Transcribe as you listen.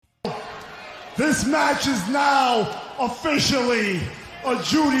This match is now officially a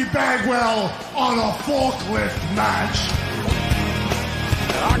Judy Bagwell on a forklift match.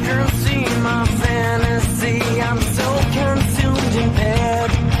 I can see my fantasy, I'm so consumed in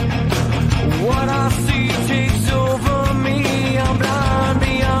bed. What I see takes over me, I'm blind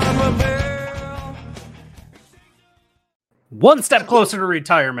beyond repair. One step closer to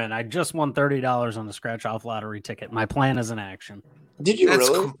retirement. I just won $30 on the scratch-off lottery ticket. My plan is in action. Did you really?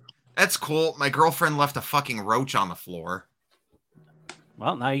 Cool. That's cool. My girlfriend left a fucking roach on the floor.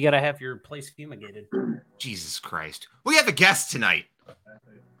 Well, now you got to have your place fumigated. Jesus Christ. We have a guest tonight.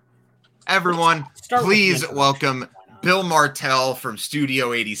 Everyone, Start please welcome Bill Martel from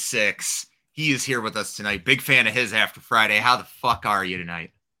Studio 86. He is here with us tonight. Big fan of his after Friday. How the fuck are you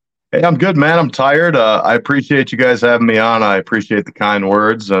tonight? Hey, I'm good, man. I'm tired. I appreciate you guys having me on. I appreciate the kind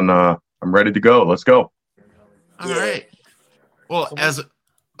words, and I'm ready to go. Let's go. All right. Well, as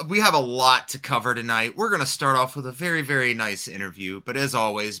we have a lot to cover tonight, we're going to start off with a very, very nice interview. But as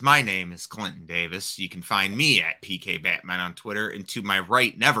always, my name is Clinton Davis. You can find me at PK Batman on Twitter, and to my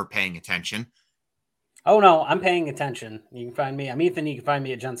right, never paying attention. Oh, no, I'm paying attention. You can find me. I'm Ethan. You can find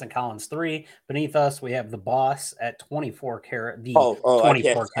me at Jensen Collins 3. Beneath us, we have the boss at 24 Karat. The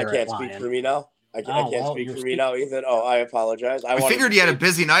 24 I can't speak for me now. I can't speak for me now, Ethan. Oh, I apologize. I figured you had a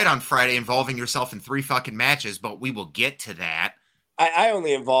busy night on Friday involving yourself in 3 fucking matches, but we will get to that. I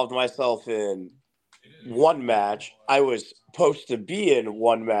only involved myself in one match. I was supposed to be in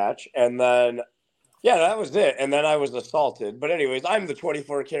one match, and then, yeah, that was it. And then I was assaulted. But anyways, I'm the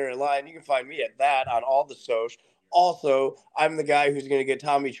 24 Karat Lion. You can find me at that on all the social. Also, I'm the guy who's going to get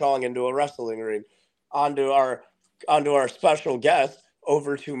Tommy Chong into a wrestling ring. Onto our special guest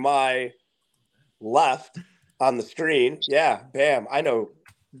over to my left on the screen. Yeah, bam. I know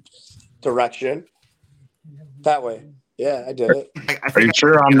direction. That way. Yeah, I did it. Are you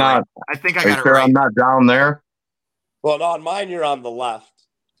sure I'm not? I think I got it right. Are you sure I'm not down there? Well, no, on mine, you're on the left.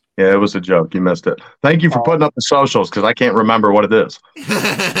 Yeah, it was a joke. You missed it. Thank you for putting up the socials, because I can't remember what it is. You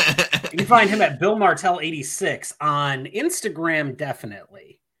can find him at Bill Martel 86 on Instagram,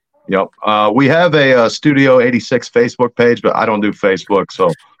 definitely. Yep. We have a Studio 86 Facebook page, but I don't do Facebook,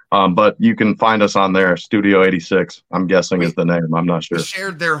 so. But you can find us on there. Studio 86, I'm guessing, is the name. I'm not sure. We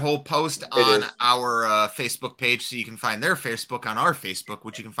shared their whole post on our Facebook page, so you can find their Facebook on our Facebook,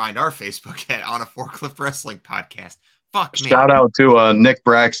 which you can find our Facebook at On a Forklift Wrestling Podcast. Fuck me. Shout out to Nick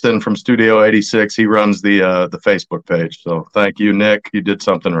Braxton from Studio 86. He runs the Facebook page. So thank you, Nick. You did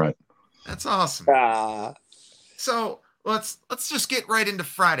something right. That's awesome. So let's just get right into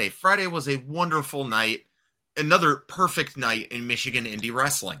Friday. Friday was a wonderful night. Another perfect night in Michigan indie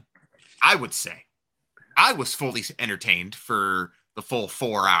wrestling, I would say. I was fully entertained for the full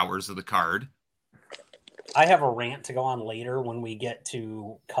 4 hours of the card. I have a rant to go on later when we get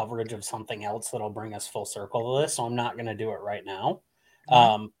to coverage of something else that'll bring us full circle to this, so I'm not going to do it right now.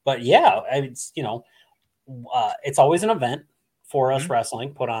 But yeah, it's it's always an event for us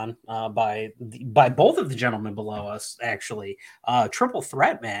wrestling put on by both of the gentlemen below us, actually. Triple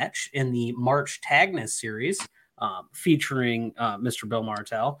threat match in the March Tagness series featuring Mr. Bill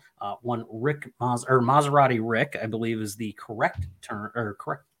Martel. One Maserati Rick, I believe, is the correct term or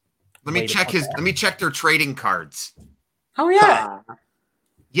correct. Let me check their trading cards. Oh yeah.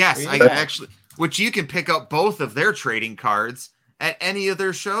 Yes, I actually, which you can pick up both of their trading cards at any of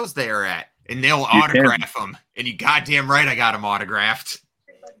their shows they are at. And they'll autograph them. And you goddamn right I got them autographed.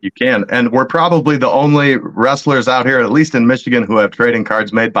 You can. And we're probably the only wrestlers out here, at least in Michigan, who have trading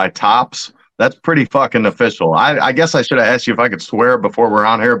cards made by Topps. That's pretty fucking official. I guess I should have asked you if I could swear before we're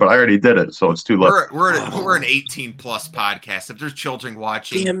on here, but I already did it, so it's too late. We're an 18-plus podcast. If there's children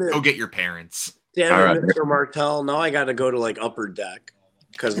watching, go get your parents. Damn it, Mr. Martel. Now I got to go to, Upper Deck.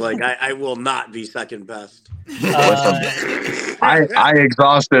 Because, I will not be second best. I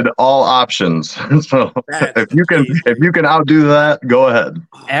exhausted all options. So if you can outdo that, go ahead.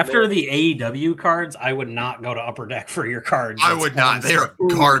 After the AEW cards, I would not go to Upper Deck for your cards. I would not. They're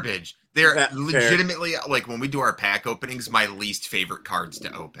garbage. They're legitimately, when we do our pack openings, my least favorite cards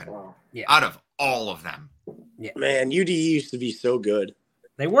to open. Out of all of them. Yeah. Man, UDE used to be so good.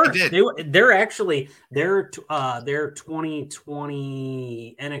 They were. They're actually their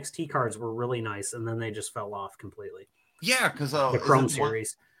 2020 NXT cards were really nice, and then they just fell off completely. Yeah, because the Chrome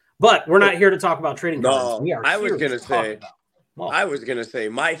series. But we're not here to talk about trading cards. I was gonna say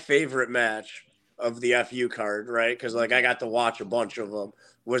my favorite match of the FU card, right? Because I got to watch a bunch of them.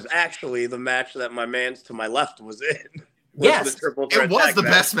 Was actually the match that my man's to my left was in. Yes, it was the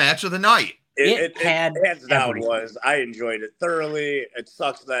best match of the night. It had hands down everything. was. I enjoyed it thoroughly. It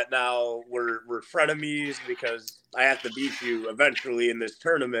sucks that now we're frenemies because I have to beat you eventually in this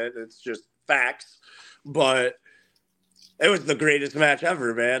tournament. It's just facts. But it was the greatest match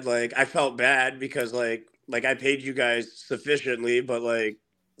ever, man. Like, I felt bad because like I paid you guys sufficiently, but like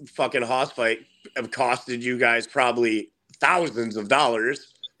fucking Hoss fight have costed you guys probably thousands of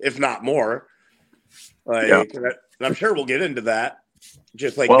dollars, if not more. Like, and I'm sure we'll get into that,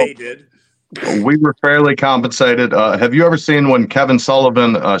 just like they did. We were fairly compensated. Have you ever seen when Kevin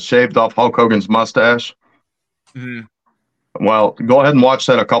Sullivan shaved off Hulk Hogan's mustache? Mm-hmm. Well, go ahead and watch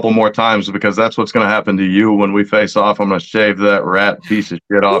that a couple more times because that's what's going to happen to you when we face off. I'm going to shave that rat piece of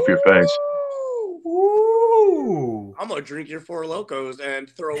shit off your face. Ooh. I'm going to drink your Four Locos and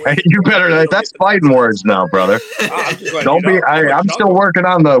throw away. Hey, you better. That's fighting words now, brother. Don't be. I'm still working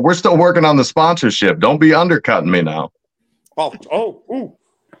on the. We're still working on the sponsorship. Don't be undercutting me now. Ooh.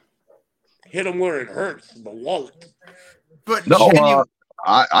 Hit him where it hurts, the wallet. But no,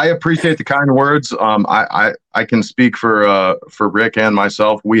 I appreciate the kind words. I can speak for Rick and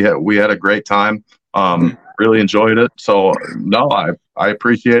myself. We had a great time. Really enjoyed it. So no, I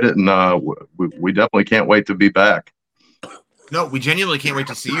appreciate it, and we definitely can't wait to be back. No, we genuinely can't wait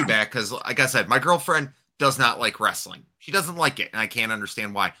to see you back because, like I said, my girlfriend does not like wrestling. She doesn't like it, and I can't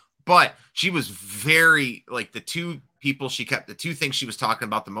understand why. But she was very like the two things she was talking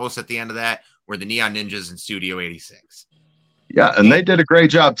about the most at the end of that were the Neon Ninjas and Studio 86. Yeah, and they did a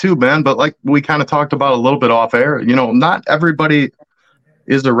great job too, man. But like we kind of talked about a little bit off air, not everybody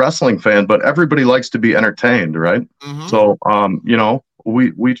is a wrestling fan, but everybody likes to be entertained, right? Mm-hmm. So,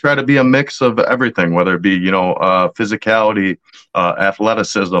 we try to be a mix of everything, whether it be, physicality,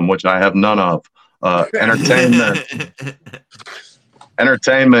 athleticism, which I have none of,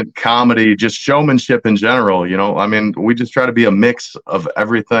 entertainment, comedy, just showmanship in general. We just try to be a mix of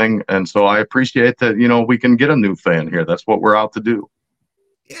everything. And so I appreciate that, we can get a new fan here. That's what we're out to do.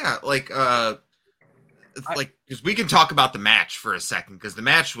 Yeah. Because we can talk about the match for a second, because the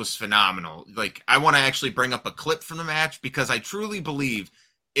match was phenomenal. Like, I want to actually bring up a clip from the match because I truly believe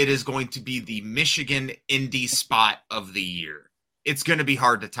it is going to be the Michigan indie spot of the year. It's going to be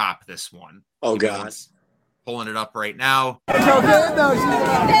hard to top this one. Oh, God. Pulling it up right now. Now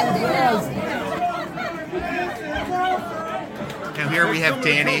here we have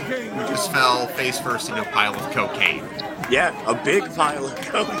Danny, who just fell face first into a pile of cocaine. Yeah, a big pile of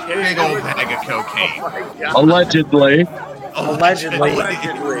cocaine. Big old bag of cocaine. Oh Allegedly.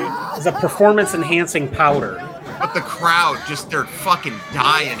 It's a performance-enhancing powder. But the crowd they're fucking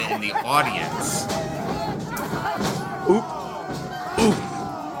dying in the audience. Oop.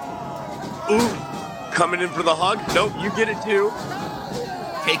 Coming in for the hug? Nope, you get it too.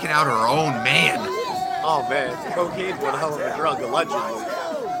 Taking out her own man. Oh, man. Cocaine's one hell of a drug, allegedly.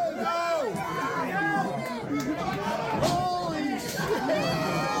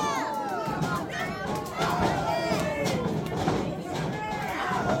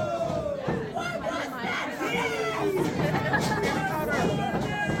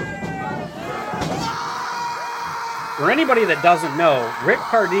 For anybody that doesn't know, Rick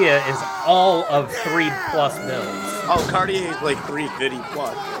Cardia is all of 3+ bills. Oh, Cartier's like 350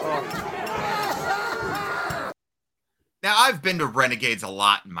 plus. Oh. Now, I've been to Renegades a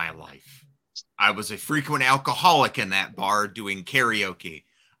lot in my life. I was a frequent alcoholic in that bar doing karaoke.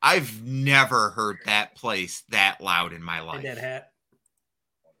 I've never heard that place that loud in my life. Dead hat.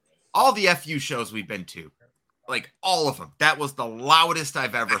 All the FU shows we've been to, like all of them, that was the loudest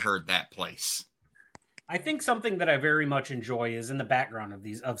I've ever heard that place. I think something that I very much enjoy is in the background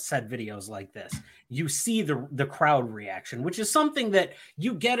of said videos like this, you see the crowd reaction, which is something that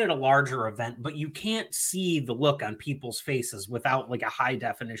you get at a larger event, but you can't see the look on people's faces without like a high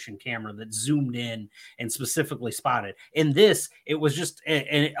definition camera that zoomed in and specifically spotted. In this, it was just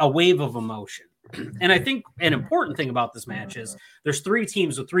a wave of emotion. And I think an important thing about this match is there's 3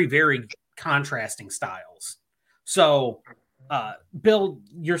 teams with 3 very contrasting styles. So Bill,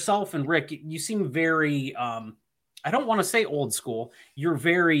 yourself and Rick, you seem very, I don't want to say old school. You're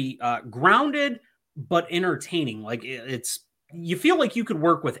very grounded, but entertaining. Like you feel like you could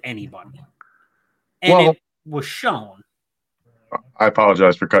work with anybody. And it was shown. I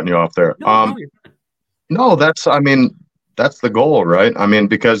apologize for cutting you off there. No, that's the goal, right?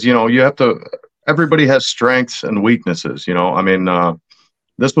 Because, everybody has strengths and weaknesses,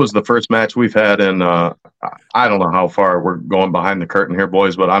 this was the first match we've had in, I don't know how far we're going behind the curtain here,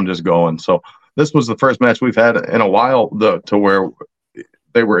 boys, but I'm just going. So this was the first match we've had in a while to where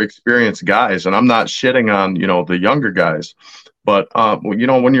they were experienced guys. And I'm not shitting on, the younger guys. But, when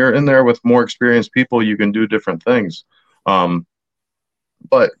you're in there with more experienced people, you can do different things. But,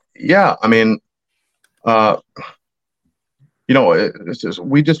 yeah, I mean, it's just,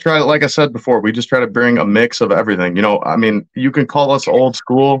 we just try to, like I said before, we just try to bring a mix of everything. I mean, you can call us old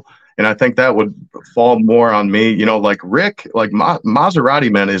school, and I think that would fall more on me. Like Rick, like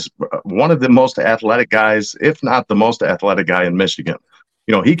Maserati, man, is one of the most athletic guys, if not the most athletic guy in Michigan.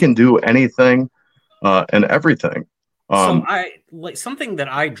 He can do anything and everything. So I like something that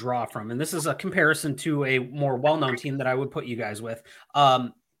I draw from, and this is a comparison to a more well-known team that I would put you guys with,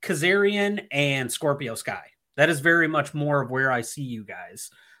 Kazarian and Scorpio Sky. That is very much more of where I see you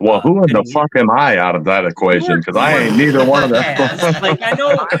guys. Well, who in the fuck am I out of that equation? Because I ain't neither one of them. Like, I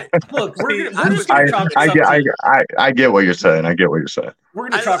know. Look, we're just going to chalk this up. I get what you're saying. I get what you're saying. We're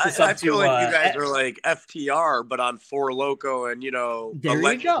going to chalk this up to. I feel like you guys are like FTR, but on Four Loco and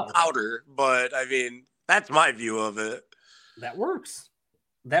electric powder. But I mean, that's my view of it. That works.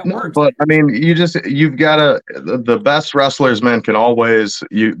 That works. But I mean, you've got the best wrestlers, man, can always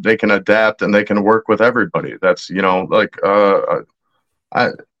they can adapt and they can work with everybody. That's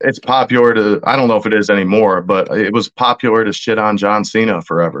it's popular to, I don't know if it is anymore, but it was popular to shit on John Cena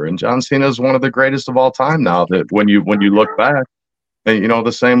forever, and John Cena is one of the greatest of all time now. That when you look back, and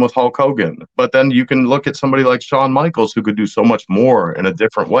the same with Hulk Hogan. But then you can look at somebody like Shawn Michaels, who could do so much more in a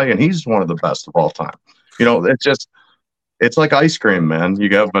different way, and he's one of the best of all time. It's like ice cream, man. You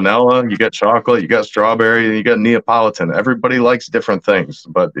got vanilla, you got chocolate, you got strawberry, and you got Neapolitan. Everybody likes different things,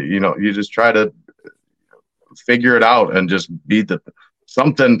 but you just try to figure it out and just be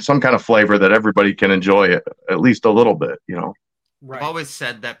some kind of flavor that everybody can enjoy at least a little bit, Right. I've always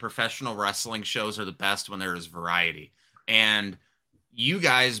said that professional wrestling shows are the best when there is variety, and you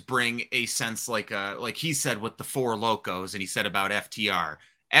guys bring a sense like he said with the Four Locos, and he said about FTR,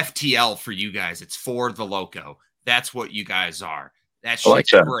 FTL for you guys. It's for the Loco. That's what you guys are. That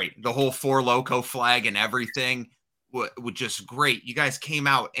shit's great. The whole Four Loco flag and everything was just great. You guys came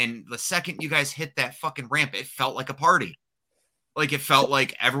out, and the second you guys hit that fucking ramp, it felt like a party. Like, it felt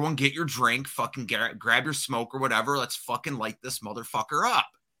like, everyone get your drink, fucking grab your smoke or whatever. Let's fucking light this motherfucker up.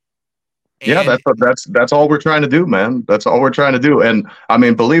 And yeah, that's all we're trying to do, man. That's all we're trying to do. And I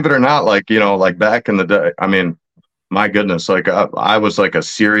mean, believe it or not, like back in the day, I mean, my goodness, like I was like a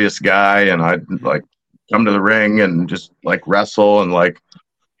serious guy, and I'd like come to the ring and just like wrestle. And like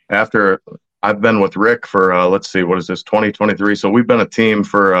after I've been with Rick for let's see, what is this, 2023? So we've been a team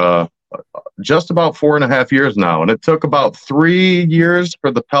for just about 4.5 years now, and it took about 3 years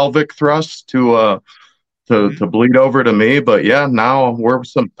for the pelvic thrust to bleed over to me. But yeah, now we're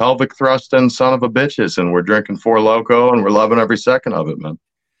some pelvic thrusting son of a bitches, and we're drinking Four Loco, and we're loving every second of it, man.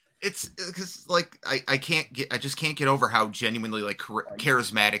 It's because like I just can't get over how genuinely like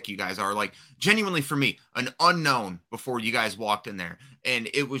charismatic you guys are. Like, genuinely, for me, an unknown before you guys walked in there, and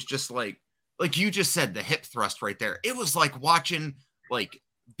it was just like you just said, the hip thrust right there. It was like watching like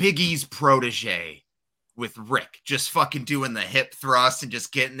Big E's protege with Rick just fucking doing the hip thrust and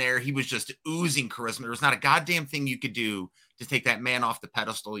just getting there. He was just oozing charisma. There was not a goddamn thing you could do to take that man off the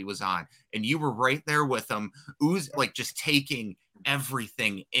pedestal he was on, and you were right there with him, like just taking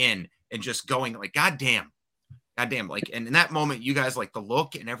everything in and just going like goddamn, like, and in that moment, you guys, like, the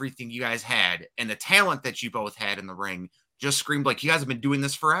look and everything you guys had and the talent that you both had in the ring just screamed like you guys have been doing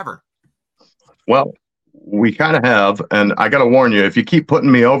this forever. Well, we kind of have, and I gotta warn you, if you keep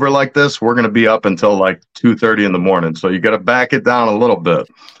putting me over like this, we're gonna be up until like 2:30 in the morning, so you gotta back it down a little bit.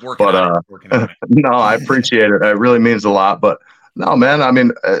 Working on it. No, I appreciate it. It really means a lot. But no, man, I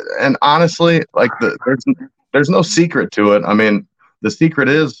mean, and honestly, like, there's no secret to it. I mean, the secret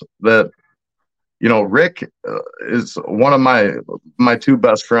is that, Rick is one of my two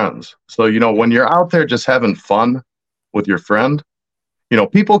best friends. So, when you're out there just having fun with your friend,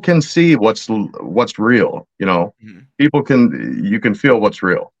 people can see what's real. People you can feel what's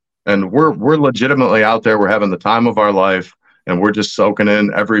real. And we're legitimately out there. We're having the time of our life, and we're just soaking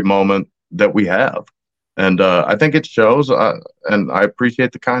in every moment that we have. And I think it shows, and I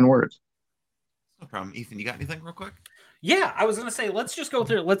appreciate the kind words. No problem. Ethan, you got anything real quick? Yeah, I was going to say, let's just go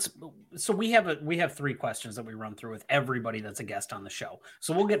through. So we have 3 questions that we run through with everybody that's a guest on the show.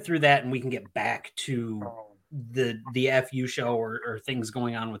 So we'll get through that, and we can get back to the FU show or things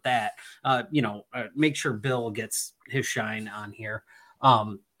going on with that. Make sure Bill gets his shine on here.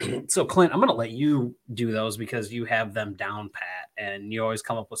 So Clint, I'm going to let you do those because you have them down pat, and you always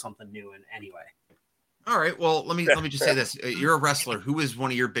come up with something new. And anyway. All right. Well, let me just say this. You're a wrestler. Who is one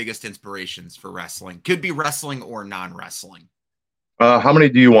of your biggest inspirations for wrestling? Could be wrestling or non-wrestling. How many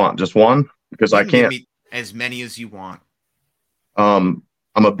do you want? Just one? Because I can't. Give me as many as you want. I'm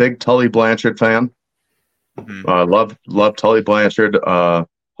a big Tully Blanchard fan. Mm-hmm. Love Tully Blanchard.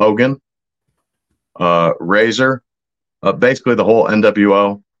 Hogan. Razor. Basically the whole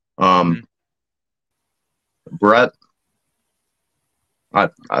NWO. Brett,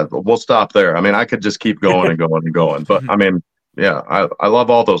 we'll stop there. I mean, I could just keep going and going and going, but I mean, yeah, I love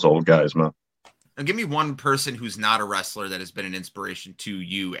all those old guys, man. Now, give me one person who's not a wrestler that has been an inspiration to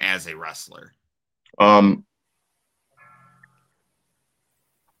you as a wrestler. I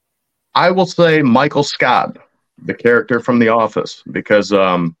will say Michael Scott, the character from The Office, because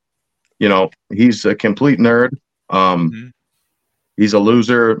you know, he's a complete nerd. He's a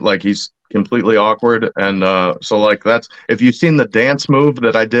loser, like he's completely awkward, and so like that's, if you've seen the dance move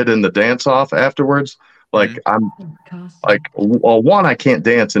that I did in the dance off afterwards, like I'm like, well, one, I can't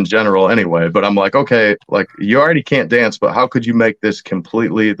dance in general anyway, but I'm like, okay, like you already can't dance, but how could you make this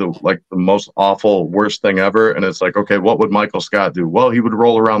completely the most awful, worst thing ever? And it's like, okay, what would Michael Scott do? Well, he would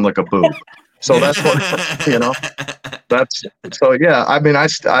roll around like a boob. So that's what, you know, that's, so yeah, I mean, I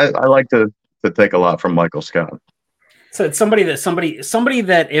like to take a lot from Michael Scott. So it's somebody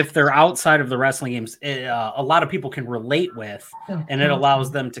that if they're outside of the wrestling games, a lot of people can relate with, and it allows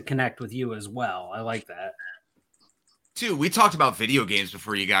them to connect with you as well. I like that. Too, we talked about video games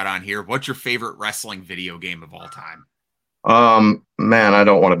before you got on here. What's your favorite wrestling video game of all time? Man, I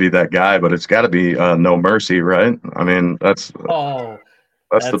don't want to be that guy, but it's got to be No Mercy, right? I mean, that's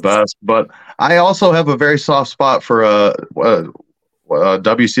the best. But I also have a very soft spot for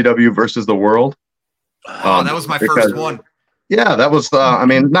WCW versus the World. That was my first one. Yeah, that was I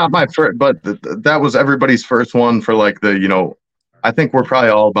mean, not my first, but that was everybody's first one for like the, you know, I think we're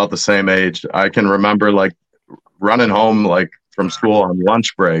probably all about the same age. I can remember like running home like from school on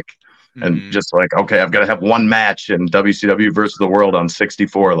lunch break and just like, okay, I've got to have one match in WCW versus the World on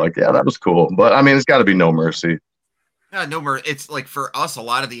 64. Like, yeah, that was cool. But I mean, it's got to be No Mercy. Yeah, No Mercy. It's like for us, a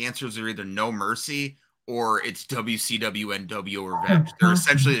lot of the answers are either No Mercy or it's WCW and NWO Revenge. They're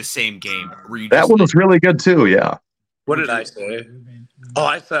essentially the same game. That one was really good too, yeah. What did I say? Oh,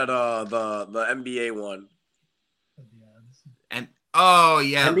 I said the NBA one. And oh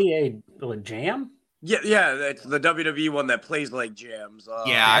yeah, NBA Jam. Yeah, it's the WWE one that plays like jams.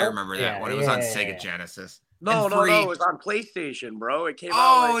 Yeah, I remember that one. It was on Sega Genesis. No, it was on PlayStation, bro. It came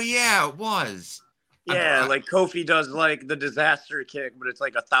out. Oh yeah, it was. Yeah, like Kofi does like the disaster kick, but it's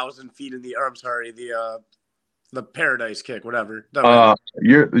like 1,000 feet in the. Or I'm sorry, the paradise kick, whatever.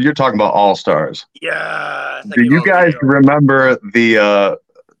 You're talking about All Stars. Yeah. Do you guys remember they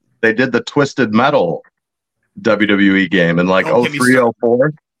did the Twisted Metal WWE game in like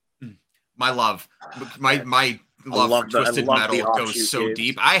 0304? My love for Twisted Metal goes so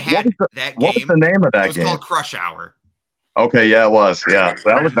deep. I had that game. What was the name of that game? It was called Crush Hour. Okay, yeah, it was. Yeah,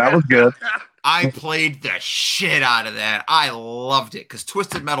 that was good. I played the shit out of that. I loved it because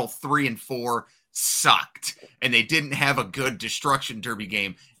Twisted Metal 3 and 4 sucked, and they didn't have a good Destruction Derby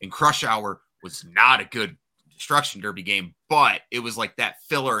game. And Crush Hour was not a good Destruction Derby game, but it was like that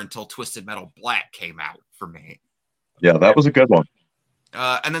filler until Twisted Metal Black came out for me. Yeah, that was a good one.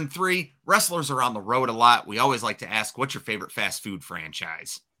 And then 3, wrestlers are on the road a lot. We always like to ask, what's your favorite fast food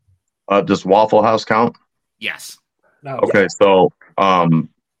franchise? Does Waffle House count? Yes. Okay, so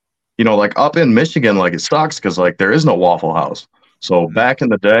you know, like up in Michigan, like it sucks because like there is no Waffle House. So back in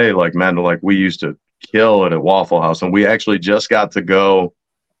the day, like man, like we used to kill it at Waffle House, and we actually just got to go,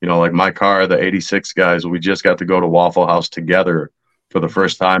 you know, like my car, the '86 guys, we just got to go to Waffle House together for the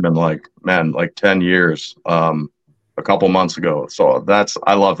first time in like 10 years, a couple months ago. So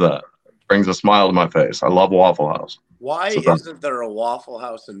I love that. It brings a smile to my face. I love Waffle House. Why isn't there a Waffle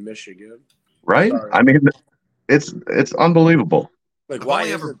House in Michigan? Right? Sorry. I mean, it's unbelievable. Like, why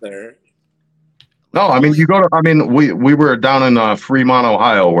isn't there? No, I mean, we were down in Fremont,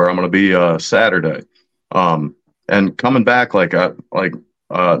 Ohio, where I'm going to be Saturday. And coming back,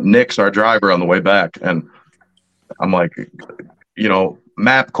 Nick's our driver on the way back. And I'm like, you know,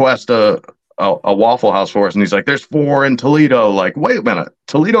 MapQuest a Waffle House for us. And he's like, there's 4 in Toledo. Like, wait a minute.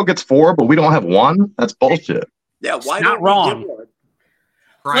 Toledo gets 4, but we don't have 1? That's bullshit. Yeah, why not don't wrong. we get one?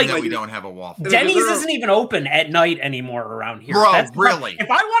 Right, that we don't have a Waffle. Denny's isn't even open at night anymore around here. Bro, really? If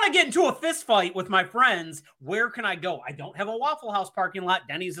I want to get into a fist fight with my friends, where can I go? I don't have a Waffle House parking lot.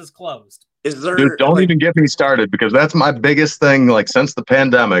 Denny's is closed. Dude, don't even get me started, because that's my biggest thing, like, since the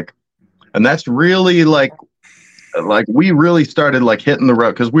pandemic. And that's really, like we really started, like, hitting the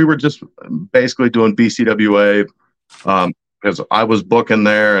road, because we were just basically doing BCWA, because I was booking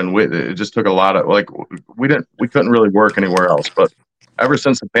there, and it just took a lot of, like, we couldn't really work anywhere else. But ever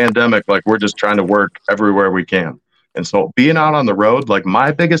since the pandemic, like, we're just trying to work everywhere we can. And so being out on the road, like,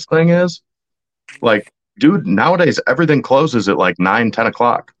 my biggest thing is, like, dude, nowadays everything closes at like 9, 10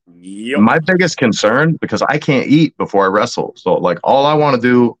 o'clock. Yep. My biggest concern, because I can't eat before I wrestle. So, like, all I want to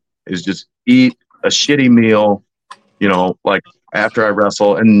do is just eat a shitty meal, you know, like after I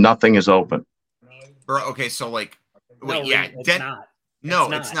wrestle, and nothing is open. Bro, okay, so like, wait, No, yeah, it's not.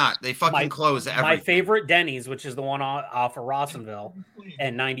 No, it's not. They fucking close everything. My favorite Denny's, which is the one off of Rawsonville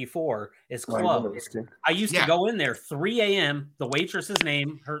and 94, is closed. I used to go in there 3 a.m. The waitress's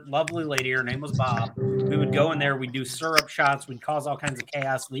name, her lovely lady, her name was Bob. We would go in there, we'd do syrup shots, we'd cause all kinds of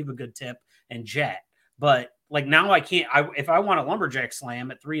chaos, leave a good tip, and jet. But like now I can't. If I want a lumberjack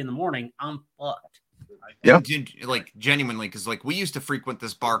slam at 3 a.m, I'm fucked. Yeah, like genuinely, because like we used to frequent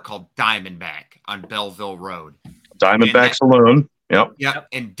this bar called Diamondback on Belleville Road. Diamondback Saloon. Yep. Yep.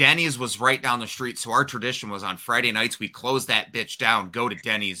 And Denny's was right down the street. So our tradition was on Friday nights, we close that bitch down, go to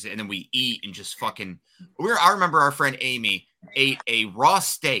Denny's, and then we eat and just fucking. I remember our friend Amy ate a raw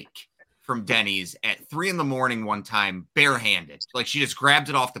steak from Denny's at 3 a.m. one time, barehanded. Like she just grabbed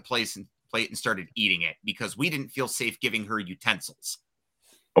it off the plate and started eating it because we didn't feel safe giving her utensils.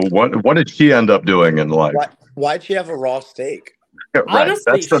 What did she end up doing in life? Why'd she have a raw steak? Right.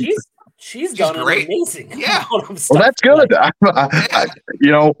 Honestly, she's done great. Amazing. Yeah. Well, that's good.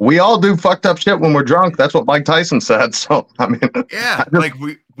 We all do fucked up shit when we're drunk. That's what Mike Tyson said. So, I mean. Yeah. Like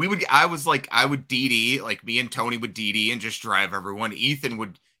we would, I would DD, like me and Tony would DD and just drive everyone. Ethan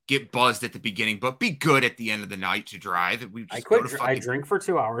would get buzzed at the beginning, but be good at the end of the night to drive. I quit. I drink for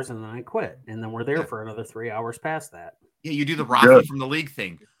 2 hours and then I quit. And then we're there for another 3 hours past that. Yeah, you do the Rocky from the league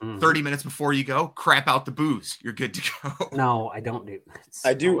thing. 30 minutes before you go, crap out the booze. You're good to go. No, I don't do.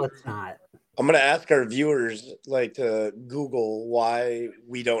 I do. Let's not. I'm going to ask our viewers to Google why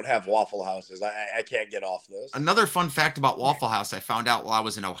we don't have Waffle Houses. I can't get off this. Another fun fact about Waffle House I found out while I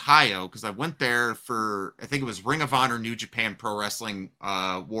was in Ohio, because I went there for, I think it was Ring of Honor, New Japan Pro Wrestling,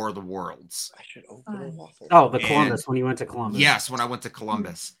 War of the Worlds. I should open a Waffle House. Oh, the Columbus, when you went to Columbus. Yes, when I went to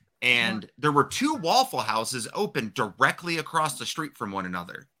Columbus. And there were 2 Waffle Houses open directly across the street from one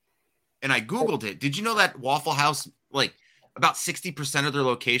another. And I Googled it. Did you know that Waffle House, like, about 60% of their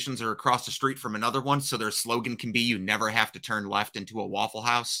locations are across the street from another one, so their slogan can be, you never have to turn left into a Waffle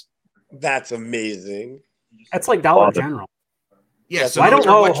House? That's amazing. That's like Dollar General. Yeah, so I don't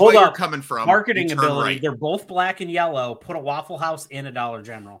know. Hold up. Coming from marketing ability. Right. They're both black and yellow. Put a Waffle House in a Dollar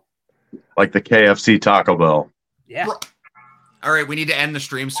General. Like the KFC Taco Bell. Yeah. All right, we need to end the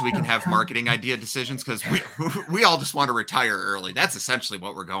stream so we can have marketing idea decisions because we all just want to retire early. That's essentially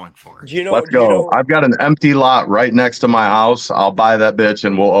what we're going for. Let's go. I've got an empty lot right next to my house. I'll buy that bitch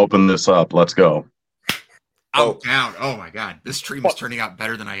and we'll open this up. Let's go. I'm down. Oh my God. This stream is turning out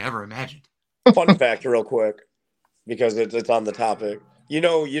better than I ever imagined. Fun fact real quick, because it's on the topic. You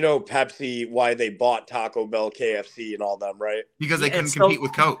know Pepsi, why they bought Taco Bell, KFC, and all them, right? Because they couldn't compete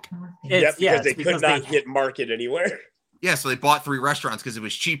with Coke. Because they could not get market anywhere. Yeah, so they bought 3 restaurants because it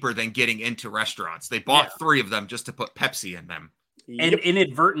was cheaper than getting into restaurants. They bought 3 of them just to put Pepsi in them. And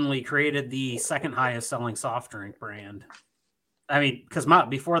inadvertently created the second highest selling soft drink brand. I mean, because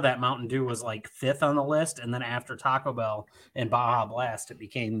before that, Mountain Dew was like 5th on the list, and then after Taco Bell and Baja Blast, it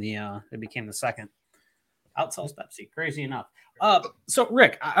became the second. Outsells Pepsi, crazy enough. So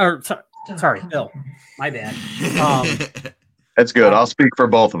Rick, sorry, Bill, my bad. That's good. I'll speak for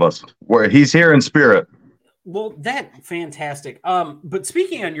both of us. He's here in spirit. Well, that fantastic. But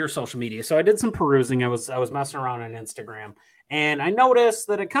speaking on your social media, so I did some perusing. I was messing around on Instagram, and I noticed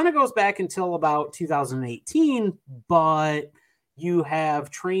that it kind of goes back until about 2018. But you have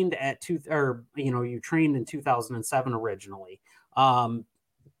trained you trained in 2007 originally.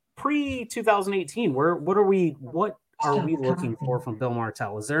 Pre 2018, what are we looking for from Bill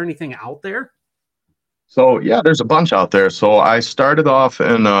Martel? Is there anything out there? So, yeah, there's a bunch out there. So I started off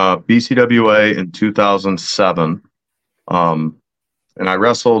in BCWA in 2007. And I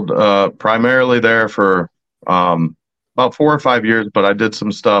wrestled primarily there for about 4 or 5 years, but I did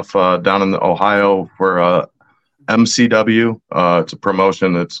some stuff down in Ohio for MCW. It's a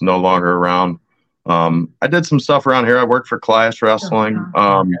promotion that's no longer around. I did some stuff around here. I worked for Clash Wrestling.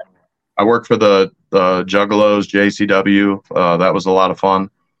 I worked for the Juggalos, JCW. That was a lot of fun.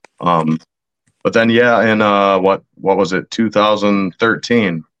 But then, in what was it,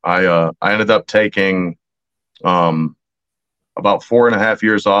 2013, I ended up taking about 4.5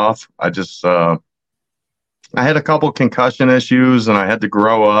 years off. I just I had a couple concussion issues, and I had to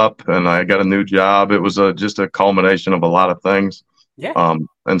grow up, and I got a new job. It was just a culmination of a lot of things. Yeah.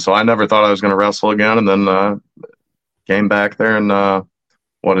 And so I never thought I was going to wrestle again, and then came back there, and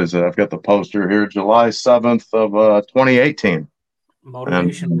what is it? I've got the poster here, July 7th of 2018.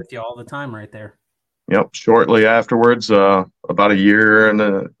 Motivation with you all the time right there. Yep. Shortly afterwards, about a year and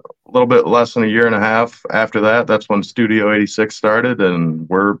a little bit less than a year and a half after that, that's when Studio 86 started, and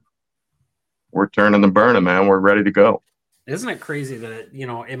we're turning and burning, man. We're ready to go. Isn't it crazy that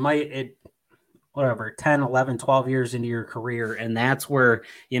whatever 10, 11, 12 years into your career, and that's where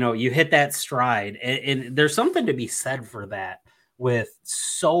you hit that stride, and there's something to be said for that with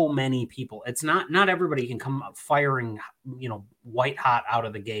so many people. It's not everybody can come up firing white hot out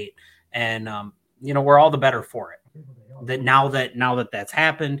of the gate, and we're all the better for it. That now that that's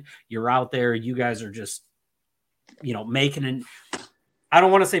happened, you're out there, you guys are just making an I don't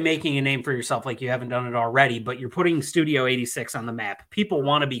want to say making a name for yourself like you haven't done it already, but you're putting Studio 86 on the map. People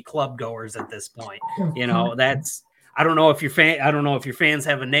want to be club goers at this point. That's I don't know if your fans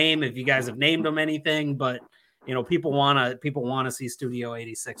have a name, if you guys have named them anything, but people want to see Studio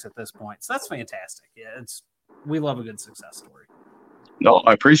 86 at this point. So that's fantastic. Yeah, we love a good success story. No,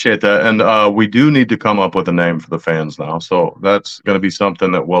 I appreciate that, and we do need to come up with a name for the fans now. So that's going to be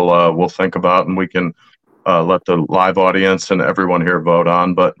something that we'll think about, and we can let the live audience and everyone here vote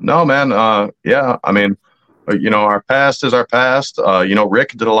on. But no, man, yeah, I mean, our past is our past.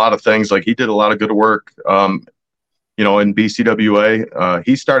 Rick did a lot of things. Like, he did a lot of good work, in BCWA.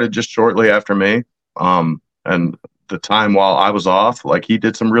 He started just shortly after me, and the time while I was off, like, he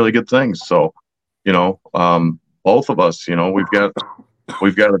did some really good things. So, both of us,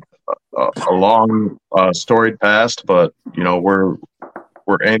 we've got a long, storied past, but we're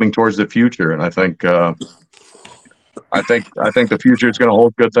aiming towards the future, and I think the future is going to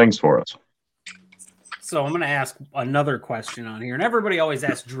hold good things for us. So I'm going to ask another question on here, and everybody always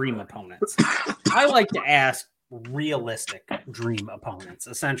asks dream opponents. I like to ask realistic dream opponents.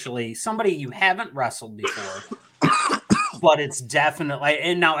 Essentially, somebody you haven't wrestled before, but it's definitely,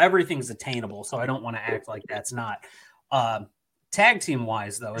 and now everything's attainable, so I don't want to act like that's not. Tag team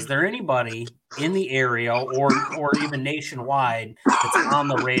wise, though, is there anybody in the area or even nationwide that's on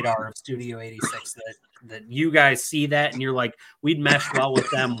the radar of Studio 86 that you guys see that and you're like, we'd mesh well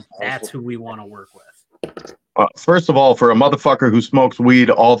with them? That's who we want to work with. First of all, for a motherfucker who smokes weed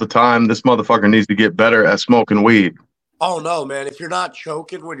all the time, this motherfucker needs to get better at smoking weed. Oh no, man! If you're not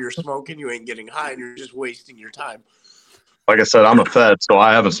choking when you're smoking, you ain't getting high, and you're just wasting your time. Like I said, I'm a Fed, so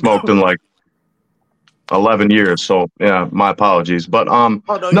I haven't smoked in like 11 years, so yeah, my apologies. But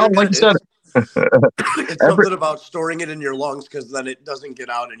no, like you said, it's something about storing it in your lungs, because then it doesn't get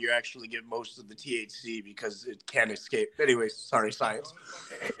out and you actually get most of the THC because it can't escape. Anyways, sorry, science.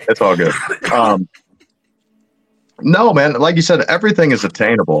 It's all good. No, man, like you said, everything is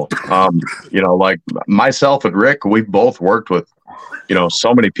attainable. Like myself and Rick, we both worked with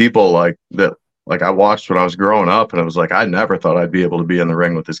so many people like that. Like, I watched when I was growing up, and it was like, I never thought I'd be able to be in the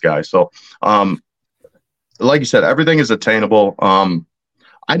ring with this guy. So like you said, everything is attainable.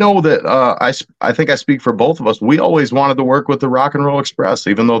 I know that I think I speak for both of us. We always wanted to work with the Rock and Roll Express,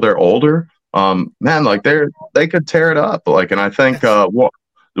 even though they're older. Man, like they could tear it up. Like, and I think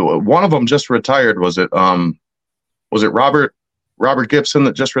one of them just retired. Was it Robert Gibson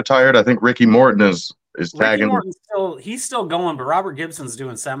that just retired? I think Ricky Morton is tagging. Ricky Morton's he's still going, but Robert Gibson's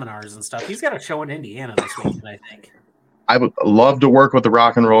doing seminars and stuff. He's got a show in Indiana this weekend, I think. I would love to work with the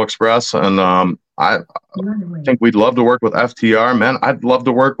Rock and Roll Express, and I think we'd love to work with FTR, man. I'd love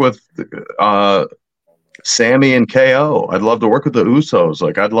to work with Sammy and KO. I'd love to work with the Usos.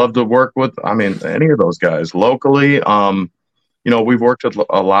 Like, I'd love to work with, any of those guys locally. We've worked with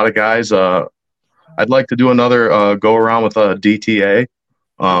a lot of guys. I'd like to do another go around with DTA.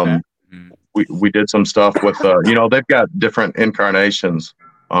 Okay. We did some stuff with, they've got different incarnations.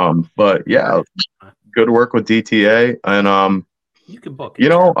 But yeah, good work with DTA, and you can book.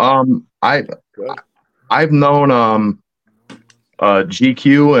 I've known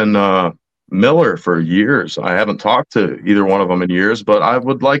GQ and Miller for years. I haven't talked to either one of them in years, but I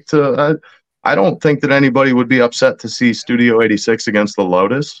would like to. I don't think that anybody would be upset to see Studio 86 against the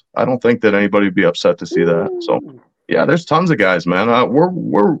Lotus. I don't think that anybody would be upset to see that. So yeah, there's tons of guys, man. We're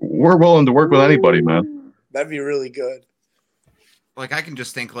willing to work with anybody, man. That'd be really good. Like, I can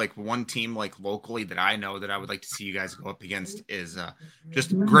just think like one team like locally that I know that I would like to see you guys go up against is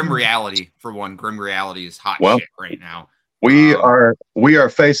just Grim Reality for one. Grim Reality is hot shit right now. We are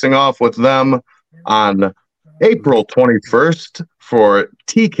facing off with them on April 21st for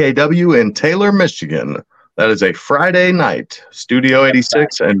TKW in Taylor, Michigan. That is a Friday night. Studio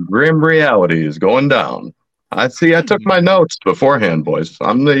 86 and Grim Reality is going down. I took my notes beforehand, boys.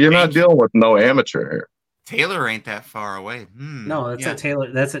 You're not dealing with no amateur here. Taylor ain't that far away. No, at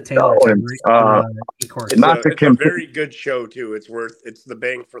Taylor. That's at Taylor. It's a very good show too. It's the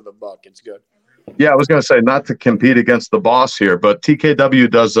bang for the buck. It's good. Yeah, I was gonna say, not to compete against the boss here, but TKW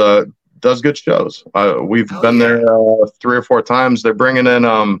does good shows. We've been there 3 or 4 times. They're bringing in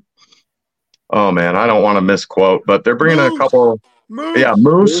oh man, I don't want to misquote, but they're bringing in a couple.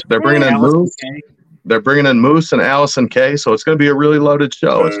 Moose. They're bringing in Moose. They're bringing in Moose and Allison K. So it's going to be a really loaded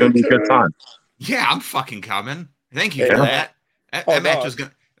show. It's going to be a good time. Yeah, I'm fucking coming. Thank you Yeah. for that. That match dog. is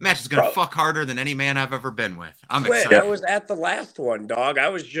gonna Bro. fuck harder than any man I've ever been with. I'm Quit. excited. I was at the last one, dog. I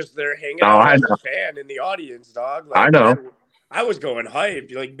was just there hanging Oh, out I as know. a fan in the audience, dog. I know. I was going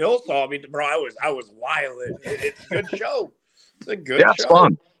hype. Like Bill saw me, bro. I was wild. It's a good show. It's a good Yeah, show. it's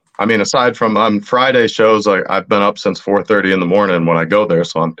fun. I mean, aside from Friday shows, I've been up since 4:30 in the morning when I go there,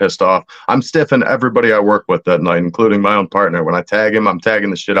 so I'm pissed off. I'm stiffing everybody I work with that night, including my own partner. When I tag him, I'm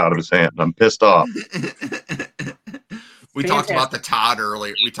tagging the shit out of his hand. I'm pissed off. We talked about the Todd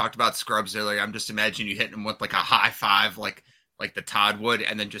earlier. We talked about Scrubs earlier. I'm just imagining you hitting him with like a high five, like the Todd would,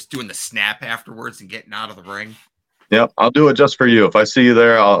 and then just doing the snap afterwards and getting out of the ring. Yep, I'll do it just for you. If I see you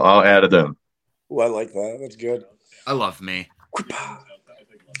there, I'll add it in. Well, I like that. That's good. I love me.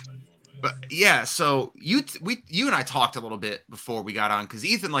 But yeah, so you and I talked a little bit before we got on because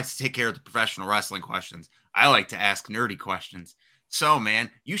Ethan likes to take care of the professional wrestling questions. I like to ask nerdy questions. So,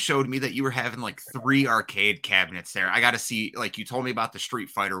 man, you showed me that you were having like 3 arcade cabinets there. I got to see, like, you told me about the Street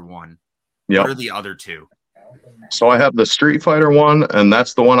Fighter one. Yep. What are the other 2? So I have the Street Fighter one, and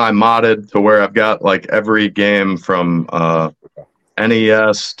that's the one I modded to where I've got like every game from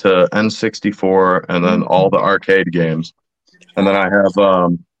NES to N64, and then all the arcade games. And then I have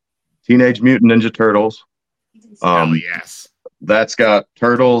Teenage Mutant Ninja Turtles. Hell yes. That's got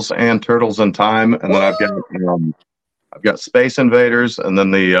Turtles and Turtles in Time, and then I've got Space Invaders, and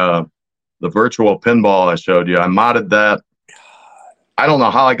then the virtual pinball I showed you. I modded that. I don't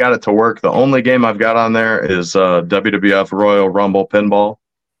know how I got it to work. The only game I've got on there is WWF Royal Rumble Pinball,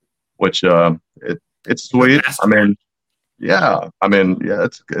 which it's sweet. I mean, yeah,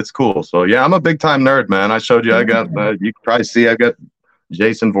 it's cool. So yeah, I'm a big time nerd, man. I showed you. I got you can probably see I got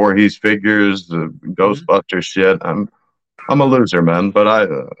Jason Voorhees figures, Ghostbusters shit. I'm a loser, man, but I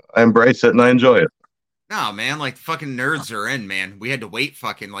embrace it and I enjoy it. No, man, like fucking nerds are in, man. We had to wait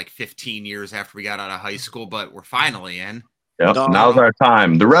fucking like 15 years after we got out of high school, but we're finally in. Yep. Now's our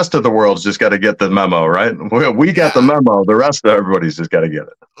time. The rest of the world's just got to get the memo, right? We got the memo. The rest of everybody's just got to get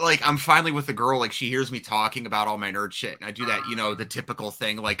it. Like, I'm finally with a girl. Like, she hears me talking about all my nerd shit, and I do that, the typical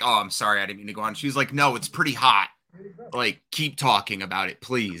thing. Like, oh, I'm sorry, I didn't mean to go on. She's like, no, it's pretty hot. Like, keep talking about it,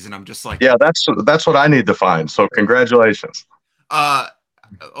 please. And I'm just like, yeah, that's what I need to find. So congratulations.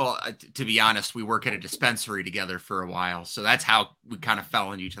 Well, to be honest, we work at a dispensary together for a while, so that's how we kind of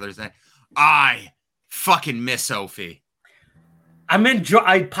fell into each other's name. I fucking miss Sophie.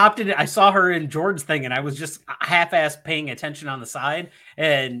 I popped in. I saw her in George's thing, and I was just half-assed paying attention on the side.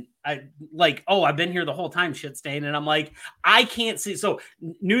 And I like, oh, I've been here the whole time, shit stain. And I'm like, I can't see. So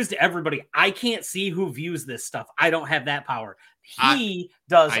news to everybody, I can't see who views this stuff. I don't have that power. He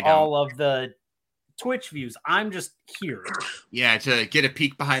does all of the Twitch views. I'm just here. Yeah, to get a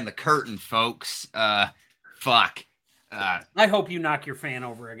peek behind the curtain, folks. Fuck. I hope you knock your fan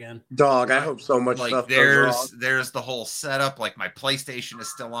over again, dog. I hope so much. Like stuff there's the whole setup. Like my PlayStation is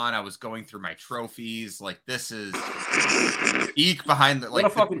still on. I was going through my trophies. Like this is eek behind the like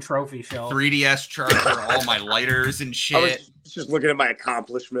what a fucking trophy show. 3DS charger, all my lighters and shit. I was just looking at my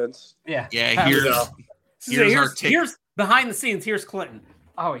accomplishments. Yeah. Here's behind the scenes. Here's Clinton.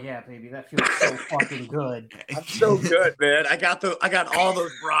 Oh yeah, baby, that feels so fucking good. I'm so good, man. I got all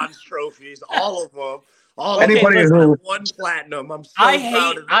those bronze trophies, all of them. Anybody who 1 platinum. I'm so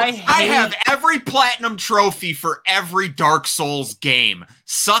proud of it. I have every platinum trophy for every Dark Souls game.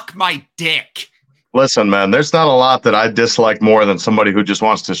 Suck my dick. Listen, man, there's not a lot that I dislike more than somebody who just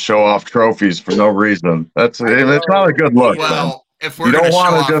wants to show off trophies for no reason. It's not a good look. Well, man. If we're going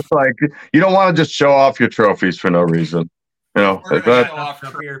to you don't want to just show off your trophies for no reason. A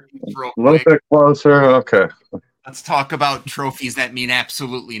little bit closer. Okay. Let's talk about trophies that mean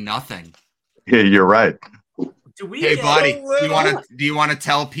absolutely nothing. Yeah, you're right. Hey, buddy, do you want to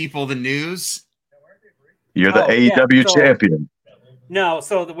tell people the news? You're the AEW champion. No,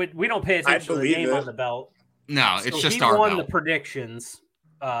 so we don't pay attention to the name on the belt. No, it's just he our won belt. The predictions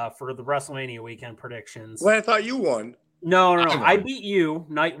for the WrestleMania weekend predictions. Well, I thought you won. No. I beat you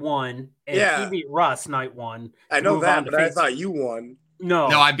night 1, and he beat Russ night 1. I know that, but I thought you won. No,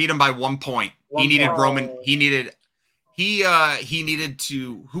 I beat him by 1 point. He needed Roman. He needed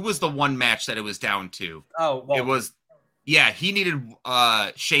to. Who was the one match that it was down to? Oh, well, it was. Yeah, he needed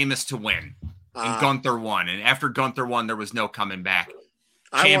Sheamus to win, and Gunther won. And after Gunther won, there was no coming back.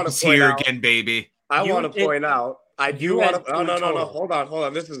 Champ is here again, baby. I want to point out. I do want to. No. Hold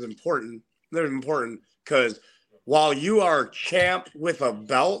on. This is important. This is important because while you are champ with a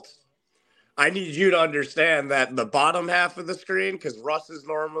belt, I need you to understand that the bottom half of the screen, because Russ is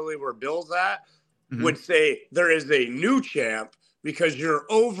normally where Bill's at, would say there is a new champ because your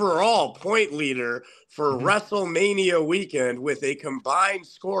overall point leader for WrestleMania weekend with a combined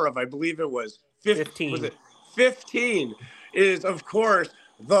score of, I believe it was 15. Was it 15 is, of course,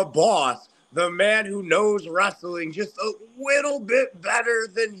 the boss, the man who knows wrestling just a little bit better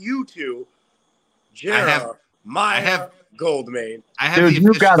than you two, Jeremiah Goldmain. Dude,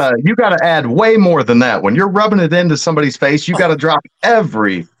 you gotta add way more than that. When you're rubbing it into somebody's face, you gotta drop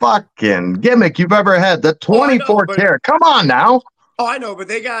every fucking gimmick you've ever had. The 24 karat. Come on now. Oh, I know, but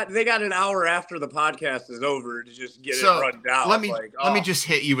they got an hour after the podcast is over to just get it run down. Let me just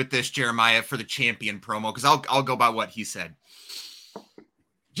hit you with this, Jeremiah, for the champion promo, because I'll go by what he said.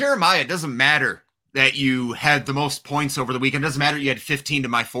 Jeremiah, it doesn't matter that you had the most points over the weekend. It doesn't matter you had 15 to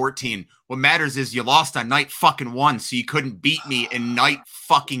my 14. What matters is you lost on night fucking 1, so you couldn't beat me in night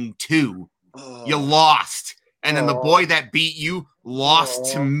fucking 2. You lost. And then the boy that beat you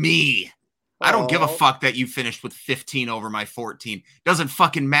lost to me. I don't give a fuck that you finished with 15 over my 14. Doesn't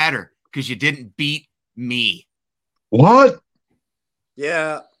fucking matter because you didn't beat me. What?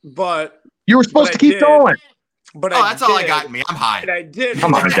 Yeah, but you were supposed to keep going. But that's all I got in me. I'm high. And I did.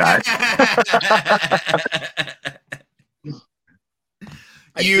 Come on, guys.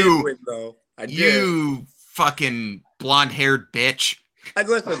 You fucking blonde-haired bitch.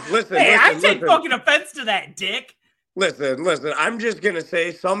 Listen. Hey, I take fucking offense to that, dick. Listen. I'm just gonna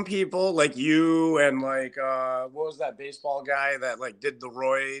say some people like you and like what was that baseball guy that like did the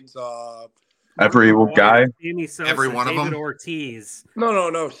roids? Every guy. Sosa, every one David of them. Ortiz.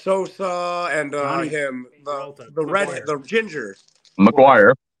 No. Sosa and him, the ginger.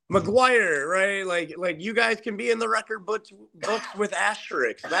 McGuire, right? Like you guys can be in the record books with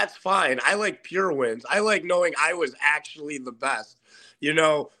asterisks. That's fine. I like pure wins. I like knowing I was actually the best. You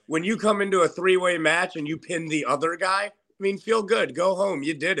know, when you come into a 3-way match and you pin the other guy, I mean, feel good. Go home.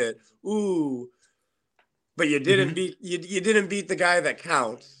 You did it. Ooh. But you didn't beat you didn't beat the guy that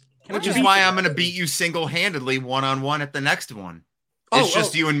counts. Which is why I'm going to beat you single-handedly one-on-one at the next one. It's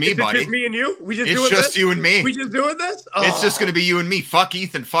just you and me, buddy. It's just me and you? It's just you and me. We just doing this? It's just going to be you and me. Fuck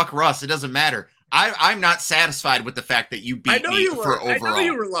Ethan. Fuck Russ. It doesn't matter. I'm not satisfied with the fact that you beat me for overall. I know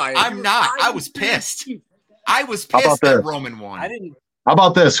you were lying. I'm not. I was pissed. I was pissed that Roman won. How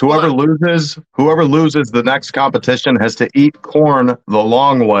about this? Whoever loses the next competition has to eat corn the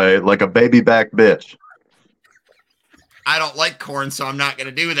long way like a baby back bitch. I don't like corn, so I'm not going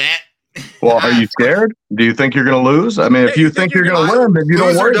to do that. Well, are you scared? Do you think you're going to lose? I mean, if you think you're going to win, then you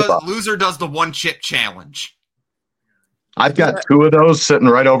don't worry about it. Loser does the one chip challenge. I've got 2 of those sitting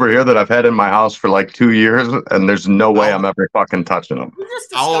right over here that I've had in my house for like 2 years, and there's no way I'm ever fucking touching them.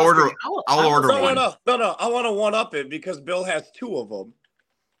 I'll order one. No. I want to one-up it because Bill has 2 of them.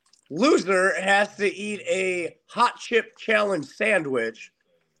 Loser has to eat a hot chip challenge sandwich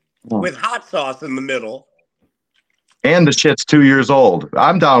with hot sauce in the middle. And the shit's 2 years old.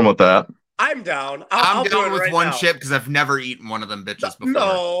 I'm down with that. I'm down. I'm down with one chip because I've never eaten one of them bitches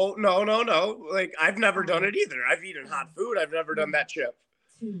before. No. Like, I've never done it either. I've eaten hot food. I've never done that chip.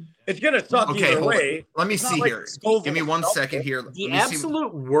 It's going to suck either way. Let me see here. Give me 1 second here. The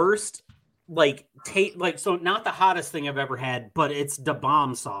absolute worst, so not the hottest thing I've ever had, but it's the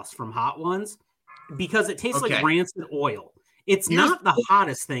bomb sauce from Hot Ones because it tastes like rancid oil. It's not the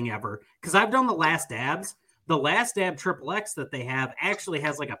hottest thing ever because I've done the Last Dabs. The Last Dab XXX that they have actually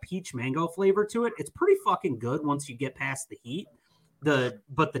has like a peach mango flavor to it. It's pretty fucking good once you get past the heat. But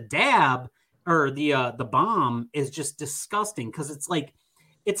the dab or the bomb is just disgusting because it's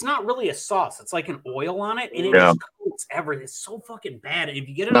not really a sauce. It's like an oil on it and it just coats everything. It's so fucking bad. And if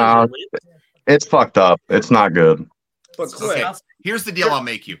you get it on your lips, it's fucked up. It's not good. But here's the deal I'll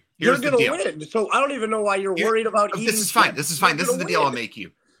make you. You're gonna win. So I don't even know why you're worried about eating. This is fine. This is the deal I'll make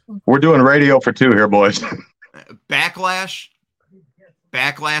you. We're doing radio for 2 here, boys. Backlash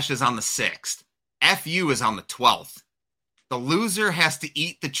is on the 6th. FU is on the 12th. The loser has to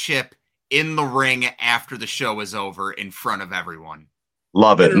eat the chip in the ring after the show is over in front of everyone.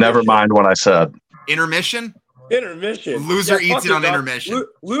 Love it. Never mind what I said. Intermission. Loser eats it on intermission.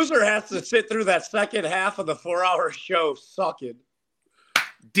 Loser has to sit through that second half of the 4-hour show sucking.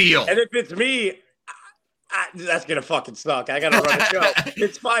 Deal. And if it's me, that's going to fucking suck. I got to run a show.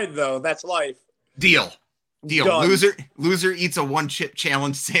 It's fine, though. That's life. Deal. Done. Loser eats a 1 chip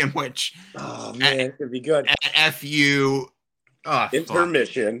challenge sandwich. Oh, man. It could be good. At FU. Oh,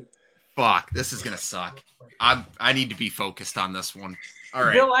 intermission. Fuck. This is going to suck. I need to be focused on this one. All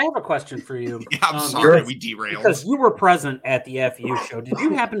right. Bill, I have a question for you. Yeah, I'm sorry we derailed. Because you were present at the FU show. Did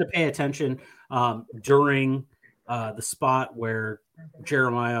you happen to pay attention during the spot where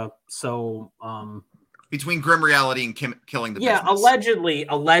Jeremiah between Grim Reality and Killing the Business.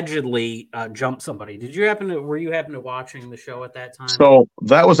 allegedly jumped somebody. Were you watching the show at that time? So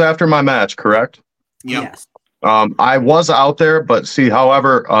that was after my match, correct? Yep. Yes. I was out there, but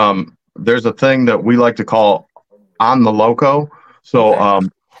however, there's a thing that we like to call on the loco. So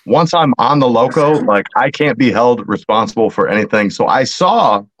once I'm on the loco, like I can't be held responsible for anything. So I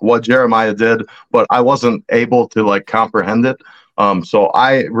saw what Jeremiah did, but I wasn't able to like comprehend it. So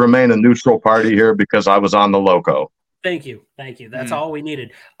I remain a neutral party here because I was on the loco. Thank you. That's all we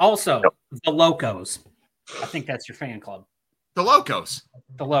needed. Also, the Locos. I think that's your fan club. The Locos.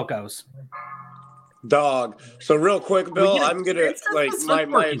 Dog. So real quick, Bill, I'm gonna like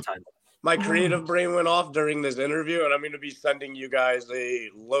my creative brain went off during this interview, and I'm gonna be sending you guys a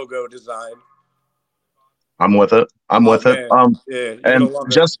logo design. I'm with it. And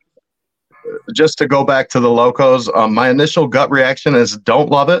just to go back to the locos, my initial gut reaction is don't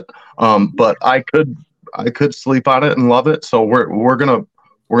love it. But I could sleep on it and love it. So we're gonna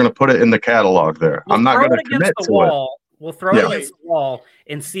put it in the catalog there. I'm not gonna commit to it. We'll throw it against the wall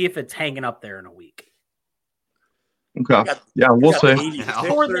and see if it's hanging up there in a week. Okay. Yeah, we'll see.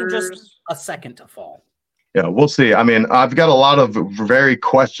 More than just a second to fall. Yeah, we'll see. I mean, I've got a lot of very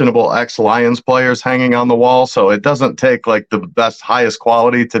questionable ex-Lions players hanging on the wall, so it doesn't take like the best, highest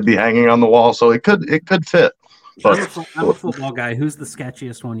quality to be hanging on the wall. So it could fit. But I'm a football guy. Who's the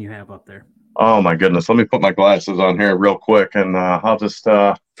sketchiest one you have up there? Oh my goodness! Let me put my glasses on here real quick, and I'll just.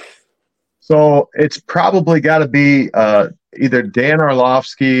 So it's probably got to be either Dan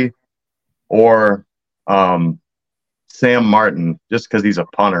Orlovsky or Sam Martin, just because he's a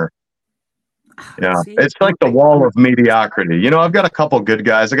punter. Yeah, it's like the wall of mediocrity. You know, I've got a couple good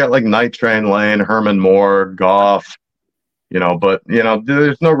guys. I got like Night Train Lane, Herman Moore, Goff. You know, but you know,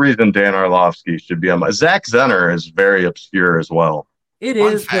 there's no reason Dan Orlovsky should be on my. Zach Zenner is very obscure as well. It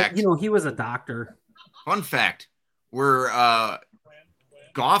is, but you know, he was a doctor. Fun fact: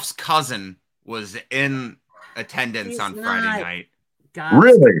 Goff's cousin was in attendance on Friday night.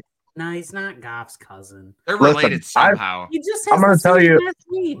 Really? No, he's not Goff's cousin. They're related somehow. He just I'm going to tell you.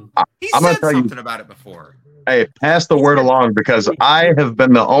 He said something about it before. Hey, pass the word along because I have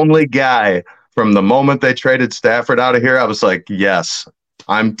been the only guy from the moment they traded Stafford out of here. I was like, yes,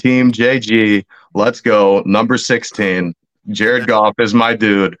 I'm Team JG. Let's go. Number 16. Jared Goff is my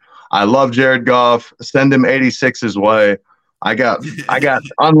dude. I love Jared Goff. Send him 86 his way. I got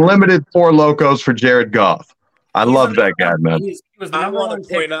unlimited 4 locos for Jared Goff. I love that guy, man. He was the number one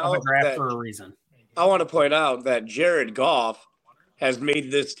pick of the draft for a reason. I want to point out that Jared Goff has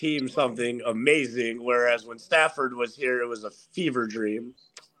made this team something amazing, whereas when Stafford was here, it was a fever dream.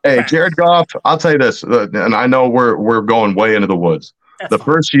 Hey, Jared Goff, I'll tell you this, and I know we're going way into the woods.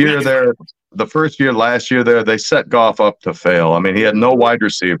 First year last year there, they set Goff up to fail. I mean, he had no wide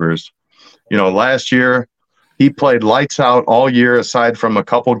receivers. You know, last year he played lights out all year, aside from a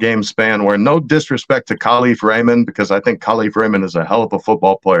couple game span where, no disrespect to Khalif Raymond, because I think Khalif Raymond is a hell of a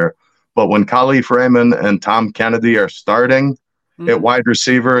football player. But when Khalif Raymond and Tom Kennedy are starting at wide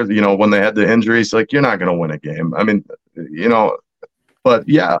receiver, you know, when they had the injuries, like, you're not going to win a game. I mean, you know, but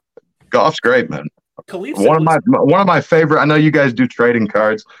yeah, Goff's great, man. One of my favorite. I know you guys do trading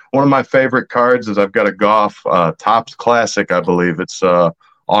cards. One of my favorite cards is I've got a Goff Topps Classic, I believe. It's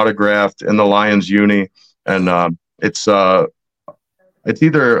autographed in the Lions uni, and it's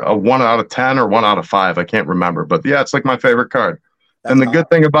either a 1 out of 10 or 1 out of 5. I can't remember, but yeah, it's like my favorite card. And the good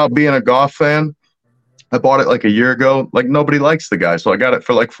thing about being a Goff fan, I bought it like a year ago. Like, nobody likes the guy, so I got it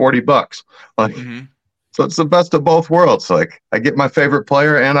for like $40. Like, so it's the best of both worlds. Like, I get my favorite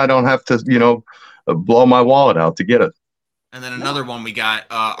player, and I don't have to, you know, blow my wallet out to get it. And then another one we got.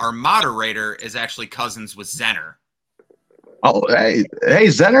 Our moderator is actually cousins with Zenner. Oh, hey,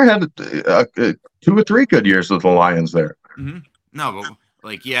 Zenner had 2 or 3 good years with the Lions there. No, but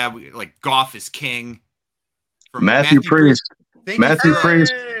like, yeah, like Goff is king. From Matthew Priest. Matthew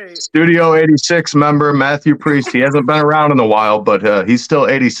Priest, Studio 86 member, Matthew Priest. He hasn't been around in a while, but he's still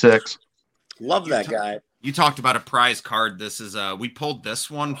 86. Love that guy. You talked about a prize card. This is we pulled this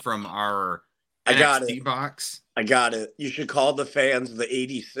one from our NXT box. I got it. You should call the fans the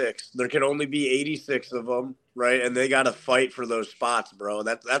 86. There can only be 86 of them, right? And they got to fight for those spots, bro.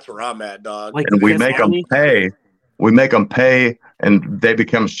 That's where I'm at, dog. Like, and we make them pay. We make them pay, and they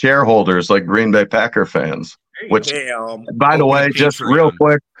become shareholders like Green Bay Packer fans. Which, by the way, just real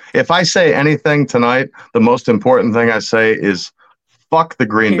quick, if I say anything tonight, the most important thing I say is fuck the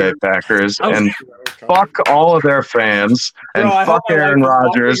Green Bay Packers and fuck all of their fans and fuck Aaron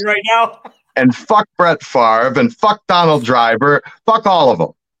Rodgers right now. And fuck Brett Favre and fuck Donald Driver. Fuck all of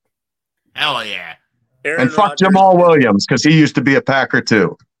them. Hell yeah. And fuck Jamal Williams, because he used to be a Packer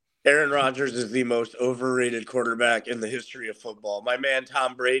too. Aaron Rodgers is the most overrated quarterback in the history of football. My man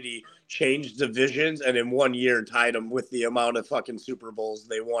Tom Brady changed divisions and in 1 year tied them with the amount of fucking Super Bowls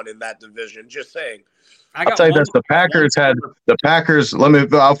they won in that division. Just saying. I'll tell you this: the Packers.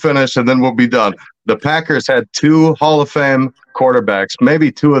 I'll finish and then we'll be done. The Packers had 2 Hall of Fame quarterbacks,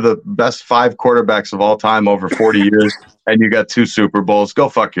 maybe 2 of the best 5 quarterbacks of all time over 40 years, and you got 2 Super Bowls. Go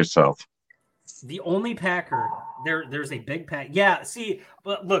fuck yourself. The only Packer there's a big pack. Yeah, see,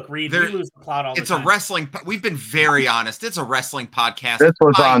 but look, Reed, we lose the plot all the time. It's a wrestling. We've been very honest. It's a wrestling podcast. This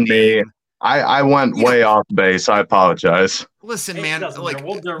was on me. I went way off base. I apologize. Listen, man, like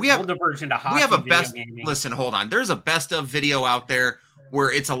we'll diverge into hockey. We have a best. Listen, hold on. There's a best of video out there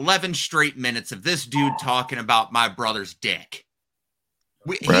where it's 11 straight minutes of this dude talking about my brother's dick.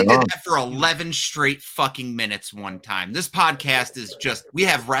 He did that for 11 straight fucking minutes one time. This podcast is just, we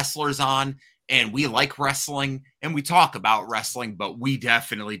have wrestlers on and we like wrestling and we talk about wrestling, but we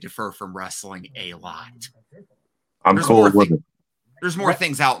definitely differ from wrestling a lot. There's cool with it. There's more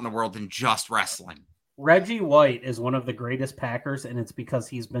things out in the world than just wrestling. Reggie White is one of the greatest Packers, and it's because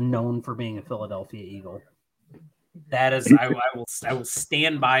he's been known for being a Philadelphia Eagle. That is, I will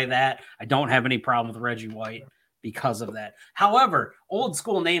stand by that. I don't have any problem with Reggie White because of that. However, old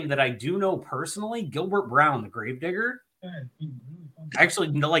school name that I do know personally, Gilbert Brown, the Gravedigger. Actually,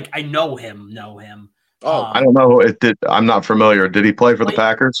 I know him. Oh, I don't know. I'm not familiar. Did he play for the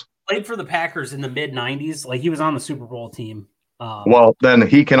Packers? Played for the Packers in the mid '90s. Like he was on the Super Bowl team. Well, then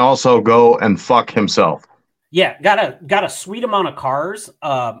he can also go and fuck himself. Yeah, got a sweet amount of cars.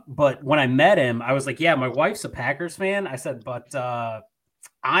 But when I met him, I was like, "Yeah, my wife's a Packers fan." I said, "But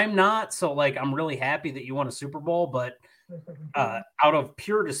I'm not." So I'm really happy that you won a Super Bowl. But out of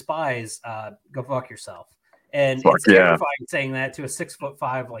pure despise, go fuck yourself. And it's terrifying saying that to a 6'5",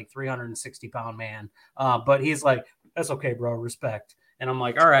 360-pound man. But he's like, "That's okay, bro. Respect." And I'm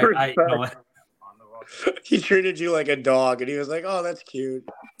like, "All right, you know what." He treated you like a dog, and he was like, "Oh, that's cute."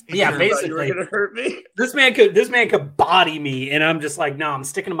 Yeah, basically, you were gonna hurt me. This man could body me, and I'm just like, no, I'm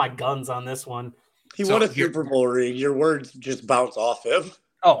sticking to my guns on this one. He won a Super Bowl ring. Your words just bounce off him.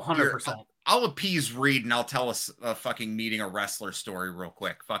 Oh, 100%. I'll appease Reed, and I'll tell us a fucking meeting a wrestler story real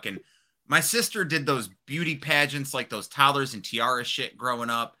quick. Fucking, my sister did those beauty pageants, like those toddlers and tiara shit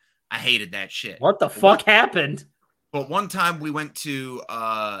growing up. I hated that shit. What the fuck happened? But one time we went to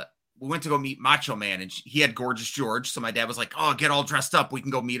go meet Macho Man, and he had Gorgeous George. So my dad was like, "Oh, get all dressed up. We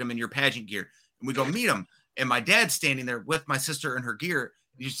can go meet him in your pageant gear." And we go meet him. And my dad's standing there with my sister in her gear.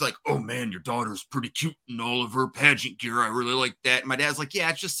 He's like, "Oh, man, your daughter's pretty cute in all of her pageant gear. I really like that." And my dad's like, "Yeah,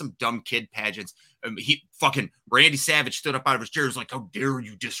 it's just some dumb kid pageants." Randy Savage stood up out of his chair. He's like, "How dare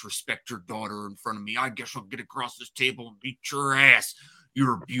you disrespect your daughter in front of me? I guess I'll get across this table and beat your ass.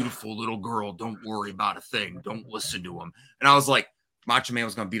 You're a beautiful little girl. Don't worry about a thing. Don't listen to him." And I was like, Macho Man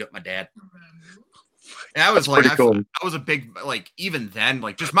was going to beat up my dad. And I was cool. I was a big, even then,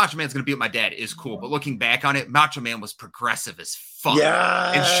 just Macho Man's going to beat up my dad is cool. But looking back on it, Macho Man was progressive as fuck.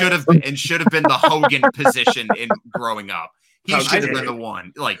 Yeah. And should have been the Hogan position in growing up. He should have been the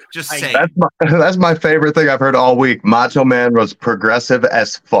one. Just saying. That's my favorite thing I've heard all week. Macho Man was progressive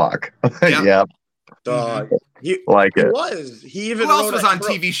as fuck. Yep. Dog. He Even who else was on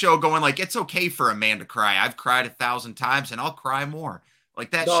TV show going it's okay for a man to cry? I've cried 1,000 times and I'll cry more.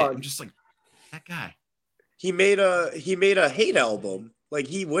 That shit. I'm just like, that guy. He made a hate album.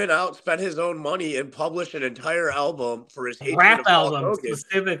 He went out, spent his own money, and published an entire album for his hate rap album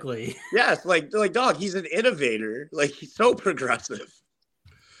specifically. Yes, dog. He's an innovator. He's so progressive.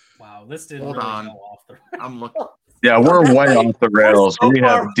 Wow, this didn't really go off the. I'm looking. Yeah, we're way off the rails. We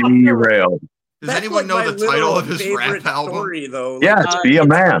have derailed. Does anyone know the title of his rap album? Story, though. Yeah, it's Be a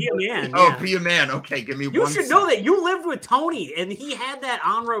Man. Be a Man. Oh, Be a Man. Okay, give me one. You should know that. You lived with Tony, and he had that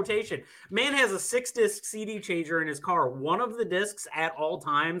on rotation. Man has a 6-disc CD changer in his car. One of the discs at all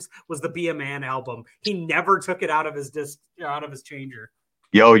times was the Be a Man album. He never took it out of his changer.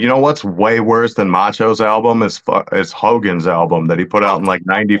 Yo, you know what's way worse than Macho's album is Hogan's album that he put out in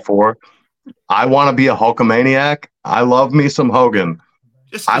 '94. I Want to Be a Hulkamaniac. I love me some Hogan.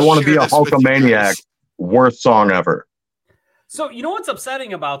 I Want to Be a Hulkamaniac. Worst song ever. So you know what's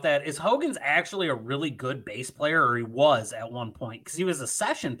upsetting about that is Hogan's actually a really good bass player, or he was at one point, because he was a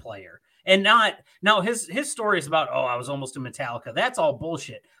session player. And his story is about, I was almost in Metallica. That's all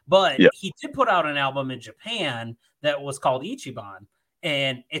bullshit. But he did put out an album in Japan that was called Ichiban,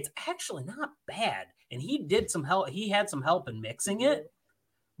 and it's actually not bad. And he did some help. He had some help in mixing it.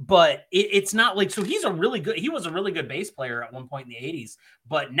 But it's not so he was a really good bass player at one point in the 80s.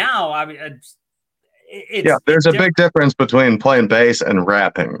 But now, I mean, there's a big difference between playing bass and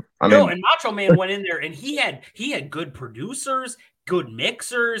rapping. And Macho Man went in there and he had good producers, good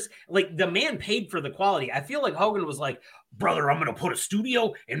mixers. Like the man paid for the quality. I feel like Hogan was like, brother, I'm going to put a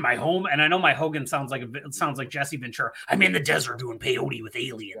studio in my home. And I know my Hogan sounds like Jesse Ventura. I'm in the desert doing peyote with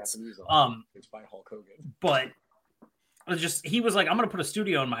aliens. It's by Hulk Hogan. But he was like, I'm going to put a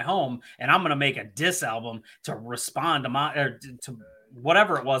studio in my home and I'm going to make a diss album to respond to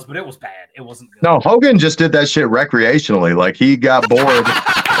whatever it was, but it was bad. It wasn't good. No, Hogan just did that shit recreationally. Like he got bored.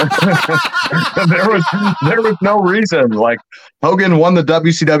 there was no reason. Like Hogan won the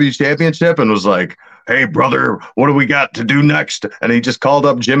WCW championship and was like, hey brother, what do we got to do next? And he just called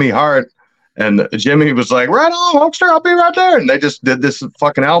up Jimmy Hart. And Jimmy was like, right on, Hulkster, I'll be right there. And they just did this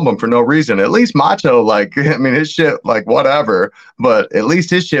fucking album for no reason. At least Macho, like, I mean, his shit, like, whatever. But at least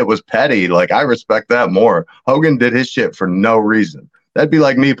his shit was petty. Like, I respect that more. Hogan did his shit for no reason. That'd be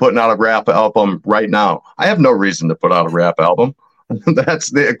like me putting out a rap album right now. I have no reason to put out a rap album.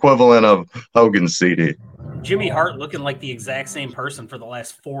 That's the equivalent of Hogan's CD. Jimmy Hart looking like the exact same person for the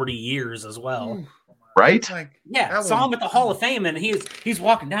last 40 years as well. Right? Like, yeah, saw him at the Hall of Fame, and he's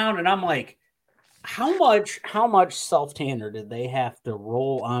walking down, and I'm like, how much self tanner did they have to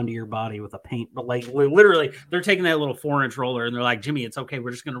roll onto your body with a paint? But like literally, they're taking that little 4-inch roller, and they're like, Jimmy, it's okay,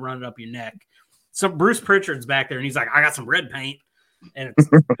 we're just gonna run it up your neck. So Bruce Pritchard's back there, and he's like, I got some red paint, and it's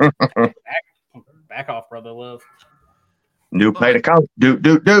back off, brother love. New paint account,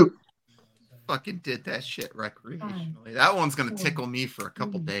 do. Fucking did that shit recreationally. That one's gonna tickle me for a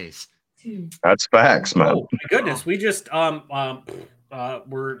couple days. That's facts, man. Oh my goodness, we just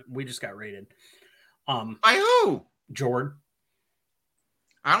we just got raided. By who? Jordan.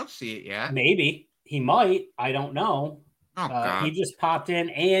 I don't see it yet. Maybe he might. I don't know. Oh God. He just popped in,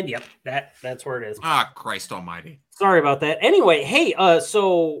 and yep, that's where it is. Ah, Christ Almighty. Sorry about that. Anyway, hey,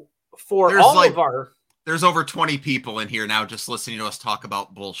 so for there's over 20 people in here now just listening to us talk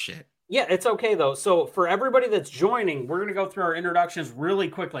about bullshit. Yeah, it's okay though. So for everybody that's joining, we're gonna go through our introductions really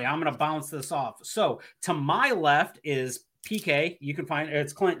quickly. I'm gonna bounce this off. So to my left is PK.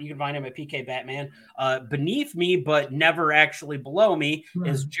 It's Clint. You can find him at PK Batman. Beneath me, but never actually below me,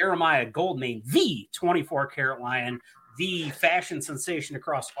 is Jeremiah Goldman, the 24 Karat Lion, the fashion sensation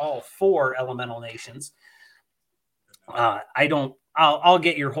across all 4 Elemental Nations. I'll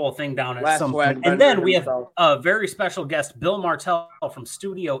get your whole thing down at some point. And then we have a very special guest, Bill Martel from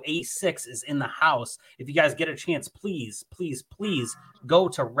Studio A6 is in the house. If you guys get a chance, please go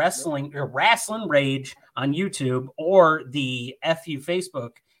to Wrestling Rage on YouTube or the FU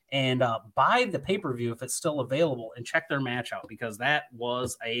Facebook and buy the pay-per-view if it's still available and check their match out because that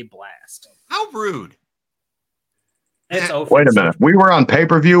was a blast. How rude. Wait a minute. We were on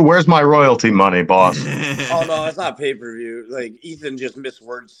pay-per-view. Where's my royalty money, boss? Oh, no, it's not pay-per-view. Like, Ethan just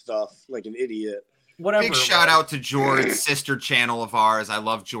misworded stuff like an idiot. Whatever. Big shout out to Jord, sister channel of ours. I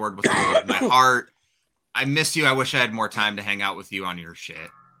love Jord with all of my heart. I miss you. I wish I had more time to hang out with you on your shit.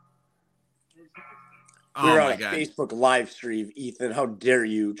 We were on a Facebook live stream, Ethan. How dare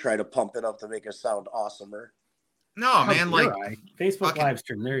you try to pump it up to make us sound awesomer? No, man. Like Facebook live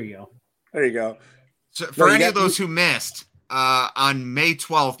stream. There you go. There you go. So for any of those who missed, on May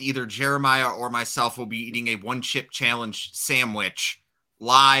 12th, either Jeremiah or myself will be eating a 1-chip challenge sandwich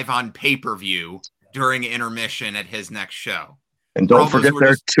live on pay-per-view during intermission at his next show. And don't forget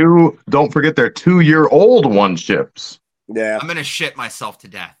their 2-year-old 1-chips. Yeah. I'm gonna shit myself to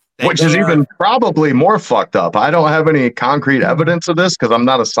death. Which is even probably more fucked up. I don't have any concrete evidence of this because I'm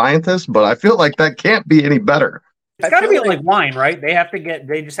not a scientist, but I feel like that can't be any better. It's got to be like wine, right?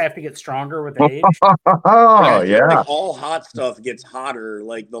 They just have to get stronger with age. Oh, yeah. Like all hot stuff gets hotter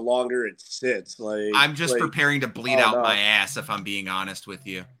like the longer it sits. Like I'm just preparing to bleed out my ass if I'm being honest with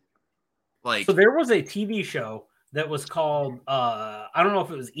you. Like, so there was a TV show that was called I don't know if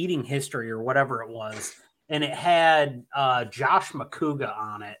it was Eating History or whatever it was, and it had Josh McCouga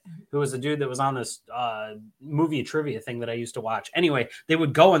on it, who was a dude that was on this movie trivia thing that I used to watch. Anyway, they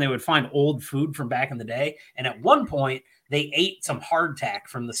would go and they would find old food from back in the day. And at one point, they ate some hardtack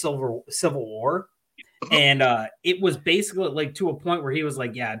from the Civil War. And it was basically like to a point where he was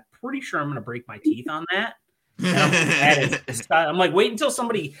like, yeah, I'm pretty sure I'm going to break my teeth on that. I'm like, wait until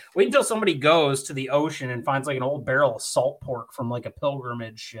somebody goes to the ocean and finds like an old barrel of salt pork from like a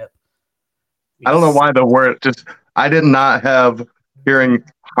pilgrimage ship. I don't know why the word I did not have hearing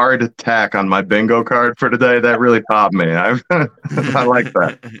hard attack on my bingo card for today. That really popped me. I like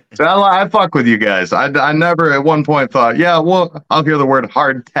that. So I fuck with you guys. I never at one point thought, yeah, well, I'll hear the word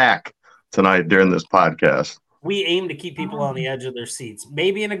hard tack tonight during this podcast. We aim to keep people on the edge of their seats,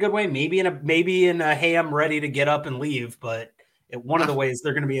 maybe in a good way, maybe in a hey, I'm ready to get up and leave, but one of the ways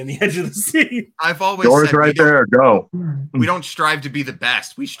they're going to be on the edge of the seat. I've always said right there. Go. We don't strive to be the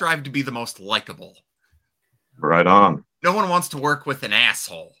best. We strive to be the most likable. Right on. No one wants to work with an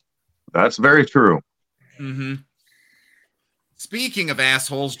asshole. That's very true. Mm-hmm. Speaking of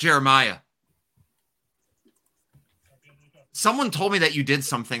assholes, Jeremiah. Someone told me that you did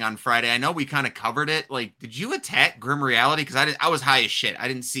something on Friday. I know we kind of covered it. Like, did you attack Grim Reality? Because I was high as shit. I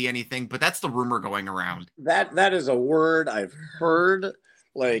didn't see anything, but that's the rumor going around. That is a word I've heard.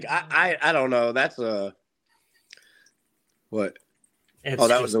 Like, I don't know. That's a what?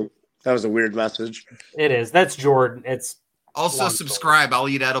 That was a weird message. It is. That's Jordan. It's also subscribe. I'll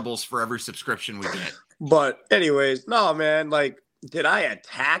eat edibles for every subscription we get. But anyways, no, man. Like, did I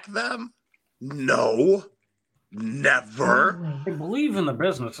attack them? No. Never. I believe in the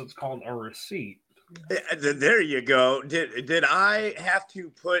business. It's called a receipt. There you go. Did I have to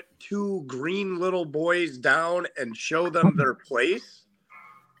put two green little boys down and show them their place?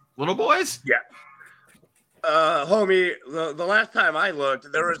 Little boys? Yeah. Homie, the last time I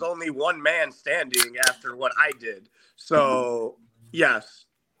looked, there was only one man standing after what I did. So, yes,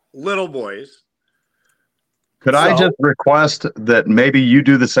 little boys. Could I just request that maybe you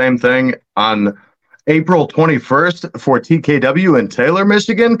do the same thing on April 21st for TKW in Taylor,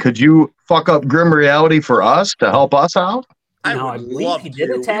 Michigan? Could you fuck up Grim Reality for us to help us out? I believe he did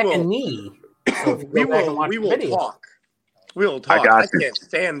attack a knee. So we will talk. We will talk. I can't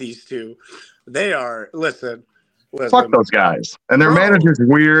stand these two. They are, listen. Fuck those guys. And their manager's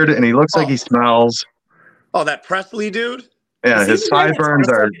weird, and he looks like he smells. Oh, that Presley dude? Yeah, his sideburns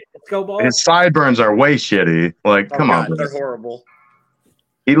are way shitty. Like, come on. They're horrible.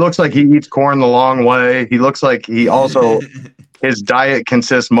 He looks like he eats corn the long way. He looks like he also, his diet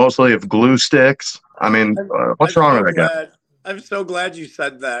consists mostly of glue sticks. I mean, what's wrong with that guy? I'm so glad you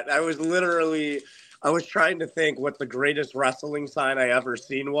said that. I was trying to think what the greatest wrestling sign I ever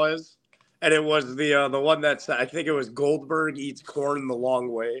seen was. And it was the one that said, I think it was Goldberg eats corn the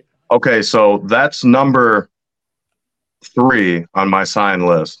long way. Okay, so that's number 3 on my sign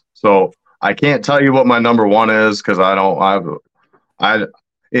list. So I can't tell you what my number 1 is because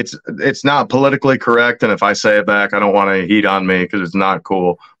it's not politically correct, and if I say it back, I don't want any heat on me because it's not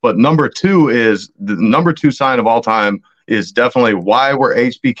cool. But number 2 is the number 2 sign of all time is definitely why were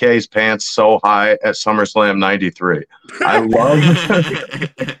HBK's pants so high at SummerSlam '93. I love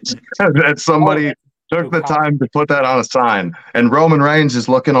that somebody took the time to put that on a sign. And Roman Reigns is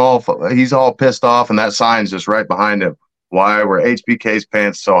looking he's all pissed off, and that sign's just right behind him. Why were HBK's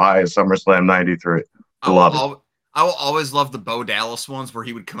pants so high at SummerSlam '93? I love it. I will always love the Bo Dallas ones where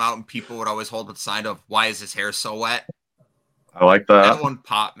he would come out and people would always hold the sign of why is his hair so wet? I like that. That one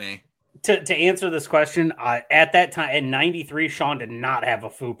popped me. To answer this question, at that time in '93, Sean did not have a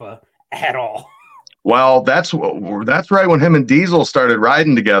fupa at all. Well, that's right when him and Diesel started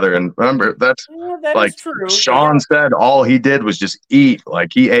riding together. And remember, that like true. Sean said, all he did was just eat.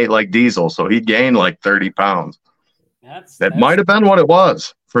 Like he ate like Diesel, so he gained like 30 pounds. That might have been what it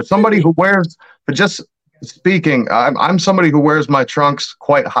was for somebody who wears. But just speaking, I'm somebody who wears my trunks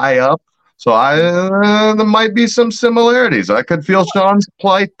quite high up, so there might be some similarities. I could feel Sean's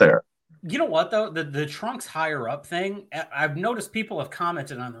plight there. You know what though, the trunks higher up thing, I've noticed people have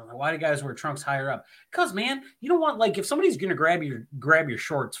commented on them. Why do guys wear trunks higher up? Because man, you don't want, like, if somebody's gonna grab your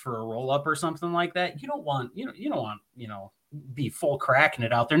shorts for a roll up or something like that, you don't want be full cracking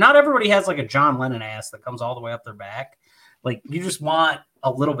it out there. Not everybody has like a John Lennon ass that comes all the way up their back. Like, you just want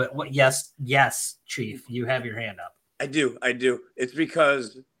a little bit. What? Yes, Chief, you have your hand up. I do. It's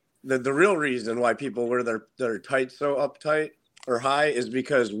because the real reason why people wear their tights so uptight or high is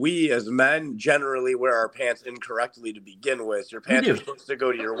because we as men generally wear our pants incorrectly to begin with. Your pants are supposed to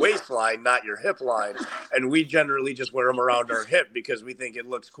go to your waistline, not your hip line. And we generally just wear them around our hip because we think it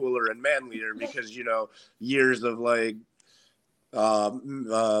looks cooler and manlier because, years of like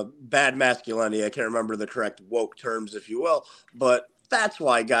bad masculinity. I can't remember the correct woke terms, if you will, but that's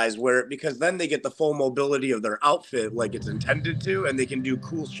why guys wear it, because then they get the full mobility of their outfit like it's intended to, and they can do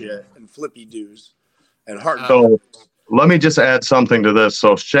cool shit and flippy doos and hard. So let me just add something to this.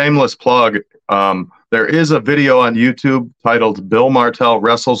 So shameless plug. There is a video on YouTube titled Bill Martel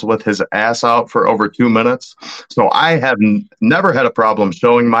Wrestles with His Ass Out for over 2 minutes. So I have never had a problem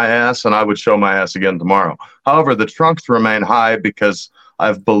showing my ass, and I would show my ass again tomorrow. However, the trunks remain high because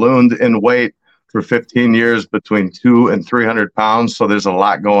I've ballooned in weight for 15 years between 200 and 300 pounds. So there's a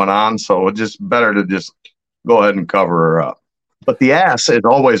lot going on. So it's just better to just go ahead and cover her up. But the ass has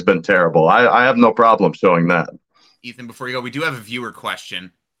always been terrible. I have no problem showing that. Ethan, before you go, we do have a viewer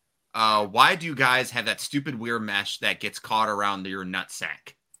question. Why do you guys have that stupid weird mesh that gets caught around your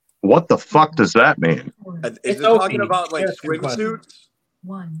nutsack? What the fuck does that mean? Is it talking about like swimsuits?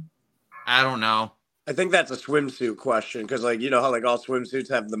 I don't know. I think that's a swimsuit question because, like, you know how like all swimsuits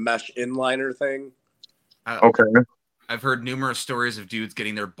have the mesh inliner thing. Okay. I've heard numerous stories of dudes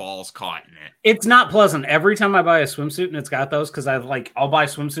getting their balls caught in it. It's not pleasant. Every time I buy a swimsuit and it's got those, because I'll buy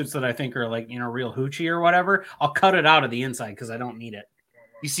swimsuits that I think are like, real hoochie or whatever. I'll cut it out of the inside because I don't need it.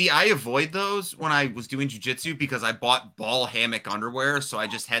 You see, I avoid those when I was doing jiu-jitsu because I bought ball hammock underwear. So I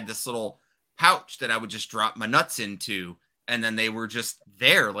just had this little pouch that I would just drop my nuts into. And then they were just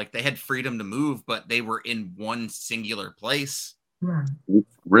there. Like they had freedom to move, but they were in one singular place.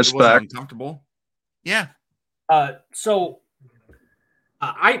 Respect. Uncomfortable. Yeah. So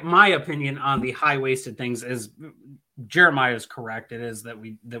my opinion on the high-waisted things is Jeremiah is correct. It is that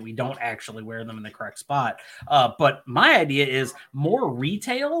we don't actually wear them in the correct spot. But my idea is more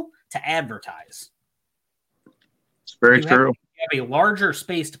retail to advertise. It's very true. You have a larger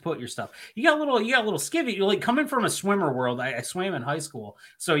space to put your stuff. You got a little skivvy. You're like coming from a swimmer world. I swam in high school,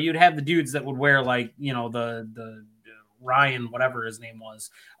 so you'd have the dudes that would wear like the Ryan, whatever his name was,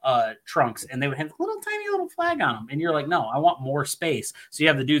 trunks, and they would have a tiny little flag on them. And you're like, no, I want more space. So you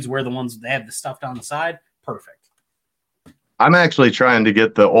have the dudes wear the ones that have the stuff down the side. Perfect. I'm actually trying to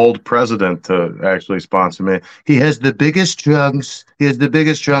get the old president to actually sponsor me. He has the biggest trunks. They're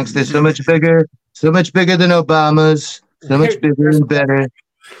so much bigger than Obama's. So much bigger and better.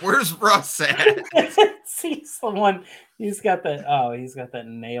 Where's Russ at? See someone. He's got that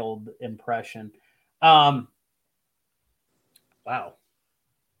nailed impression. Wow.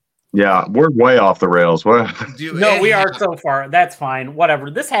 Yeah, we're way off the rails. No, we are so far. That's fine. Whatever.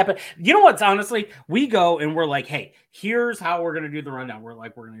 This happened. You know what's honestly? We go and we're like, hey, here's how we're going to do the rundown. We're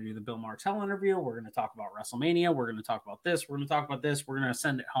going to do the Bill Martel interview. We're going to talk about WrestleMania. We're going to talk about this. We're going to talk about this. We're going to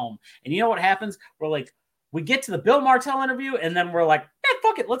send it home. And you know what happens? We're like, we get to the Bill Martel interview, and then we're like,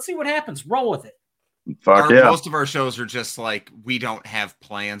 fuck it. Let's see what happens. Roll with it. Most of our shows are just like, we don't have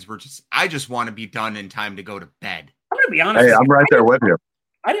plans. I just want to be done in time to go to bed. I'm going to be honest. Hey, I'm right there with you.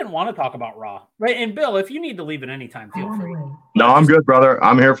 I didn't want to talk about Raw. Right. And Bill, if you need to leave at any time, feel free. No, I'm good, brother.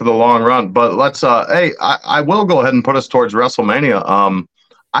 I'm here for the long run. But let's I will go ahead and put us towards WrestleMania.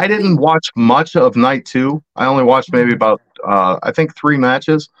 I didn't watch much of night 2. I only watched maybe about I think 3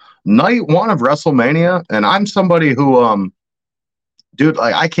 matches. Night 1 of WrestleMania, and I'm somebody who dude,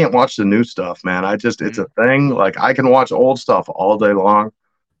 like I can't watch the new stuff, man. It's a thing. Like I can watch old stuff all day long,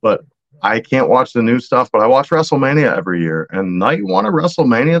 but I can't watch the new stuff. But I watch WrestleMania every year, and night 1 of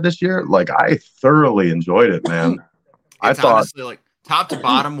WrestleMania this year, like I thoroughly enjoyed it, man. I thought honestly, like top to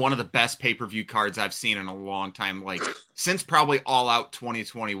bottom, one of the best pay-per-view cards I've seen in a long time. Like since probably All Out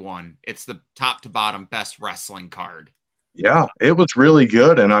 2021, it's the top to bottom best wrestling card. Yeah, it was really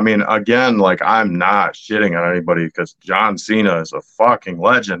good. And I mean, again, like I'm not shitting on anybody because John Cena is a fucking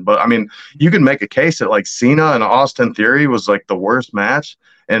legend. But I mean, you can make a case that like Cena and Austin Theory was like the worst match.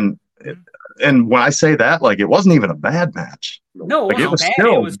 And when I say that, like it wasn't even a bad match. No, like, it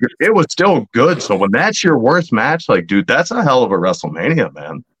was still good. So when that's your worst match, like, dude, that's a hell of a WrestleMania,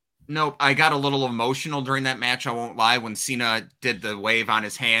 man. Nope, I got a little emotional during that match. I won't lie. When Cena did the wave on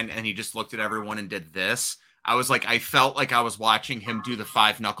his hand and he just looked at everyone and did this. I was like, I felt like I was watching him do the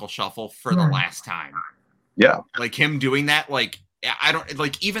 5-knuckle shuffle for the last time. Yeah. Like him doing that, like, I don't,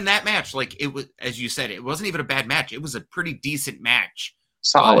 like, even that match, like, it was, as you said, it wasn't even a bad match. It was a pretty decent match.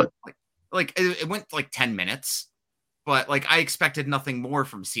 Solid. But, it went like 10 minutes, but like, I expected nothing more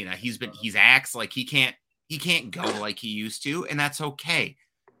from Cena. He's axed, like, he can't go like he used to, and that's okay.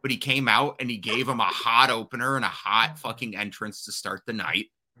 But he came out and he gave him a hot opener and a hot fucking entrance to start the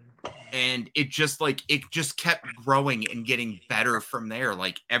night. And it just kept growing and getting better from there.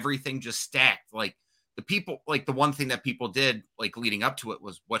 Like everything just stacked. Like the people, like the one thing that people did like leading up to it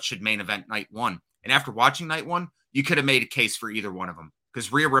was what should main event night 1. And after watching night 1, you could have made a case for either one of them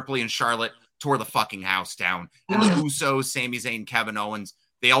because Rhea Ripley and Charlotte tore the fucking house down. And the Usos, Sami Zayn, Kevin Owens,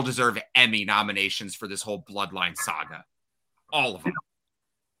 they all deserve Emmy nominations for this whole Bloodline saga. All of them.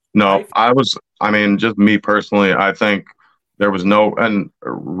 No, just me personally, I think there was and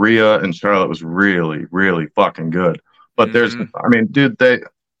Rhea and Charlotte was really, really fucking good. But dude,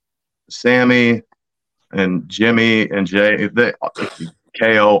 Sammy and Jimmy and Jay,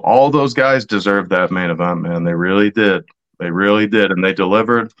 KO, all those guys deserve that main event, man. They really did. And they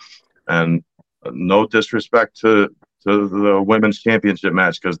delivered. And no disrespect to the women's championship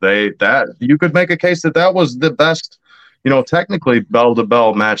match, because you could make a case that was the best, technically bell to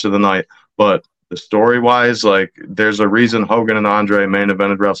bell match of the night, but the story wise, like there's a reason Hogan and Andre main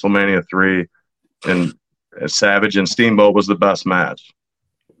evented WrestleMania 3 and Savage and Steamboat was the best match,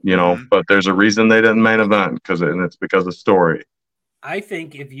 but there's a reason they didn't main event and it's because of story. I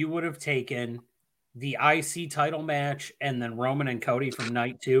think if you would have taken the IC title match and then Roman and Cody from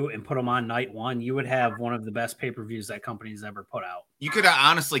night 2 and put them on night 1, you would have one of the best pay-per-views that company's ever put out. You could have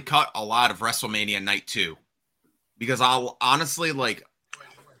honestly cut a lot of WrestleMania night 2. because I'll honestly like.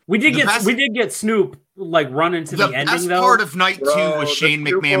 We did get Snoop like run into the ending best though. part of night 2 was Shane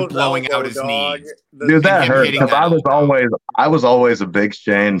McMahon blowing out his knees. Dude, that hurt because I was always a big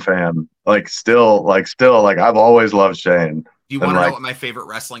Shane fan. Still, I've always loved Shane. Do you want to know what my favorite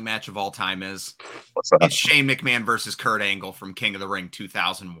wrestling match of all time is? What's that? It's Shane McMahon versus Kurt Angle from King of the Ring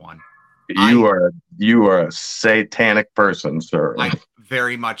 2001. You are a satanic person, sir. I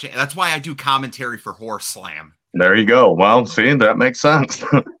very much. That's why I do commentary for Horse Slam. There you go. Well, see, that makes sense.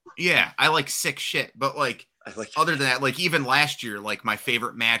 Yeah, I like sick shit, but other than that, even last year, my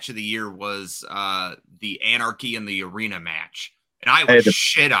favorite match of the year was the Anarchy in the Arena match, and I was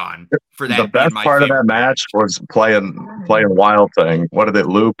shit on for that. The best part of that match was playing Wild Thing. What did it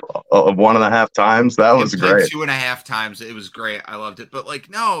loop 1.5 times? That was great. 2.5 times. It was great. I loved it. But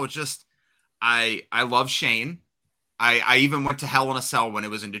no, just I love Shane. I even went to Hell in a Cell when it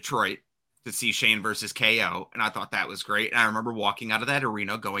was in Detroit to see Shane versus KO, and I thought that was great. And I remember walking out of that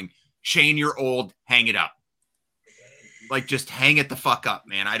arena going, Shane, you're old, hang it up. Just hang it the fuck up,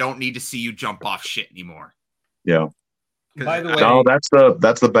 man. I don't need to see you jump off shit anymore. Yeah. By the way, no, that's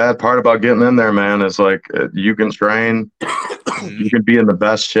the bad part about getting in there, man. It's you can train, you can be in the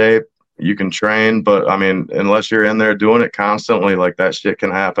best shape, you can train, but I mean, unless you're in there doing it constantly, that shit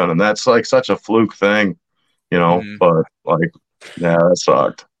can happen. And that's such a fluke thing, but yeah, that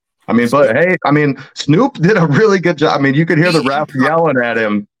sucked. I mean, but hey, Snoop did a really good job. I mean, you could hear the ref yelling at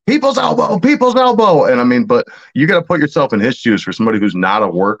him, people's elbow. And but you got to put yourself in his shoes for somebody who's not a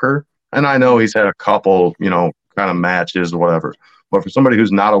worker. And I know he's had a couple, kind of matches or whatever, but for somebody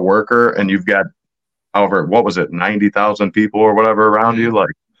who's not a worker and you've got, however, what was it, 90,000 people or whatever around you,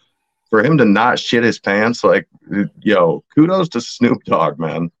 for him to not shit his pants, kudos to Snoop Dogg,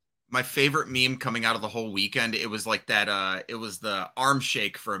 man. My favorite meme coming out of the whole weekend, it was that it was the arm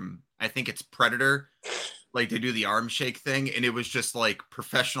shake from, I think it's Predator. They do the arm shake thing, and it was just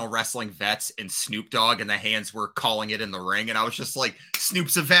professional wrestling vets and Snoop Dogg, and the hands were calling it in the ring. And I was just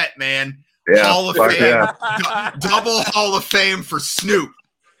Snoop's a vet, man. Yeah, Hall of Fame. Yeah. Double Hall of Fame for Snoop.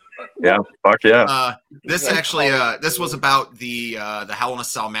 Yeah, fuck yeah. This was about the Hell in a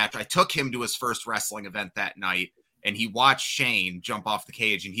Cell match. I took him to his first wrestling event that night, and he watched Shane jump off the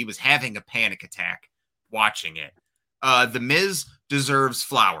cage, and he was having a panic attack watching it. The Miz deserves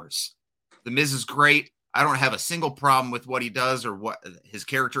flowers. The Miz is great. I don't have a single problem with what he does or what his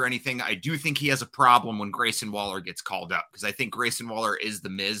character or anything. I do think he has a problem when Grayson Waller gets called up, because I think Grayson Waller is the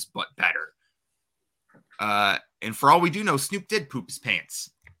Miz, but better. And for all we do know, Snoop did poop his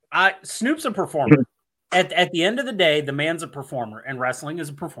pants. Snoop's a performer. At the end of the day, the man's a performer, and wrestling is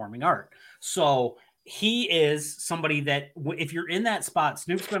a performing art. So he is somebody that, if you're in that spot,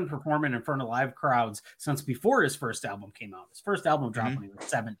 Snoop's been performing in front of live crowds since before his first album came out. His first album dropped when he was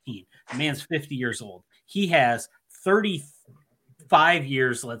 17. The man's 50 years old. He has 35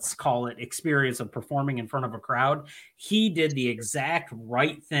 years, let's call it, experience of performing in front of a crowd. He did the exact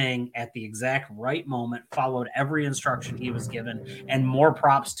right thing at the exact right moment, followed every instruction he was given, and more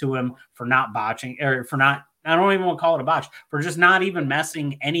props to him for not botching, or for not, I don't even want to call it a botch, for just not even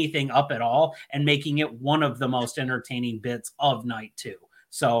messing anything up at all and making it one of the most entertaining bits of night 2.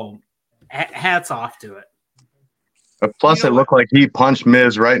 So hats off to it. Plus, it looked like he punched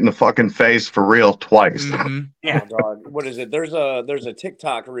Miz right in the fucking face for real twice. Mm-hmm. Yeah. Oh God. What is it? There's a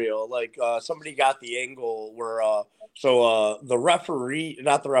TikTok reel. Somebody got the angle where the referee,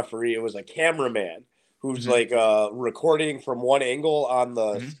 not the referee, it was a cameraman who's recording from one angle on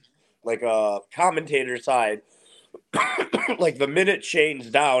the commentator side. The minute Shane's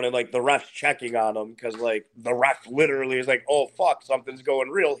down and the ref's checking on him because the ref literally is oh fuck, something's going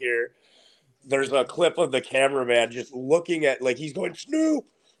real here. There's a clip of the cameraman just looking at, he's going, Snoop,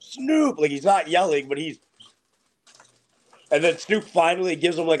 he's not yelling, but he's, and then Snoop finally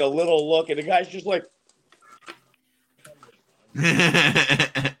gives him a little look, and the guy's just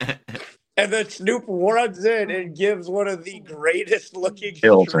and then Snoop runs in and gives one of the greatest looking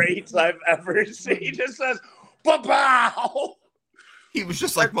straights I've ever seen. He just says, "Ba-bow!" He was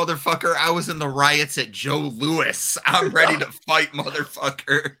just motherfucker, I was in the riots at Joe Louis. I'm ready to fight,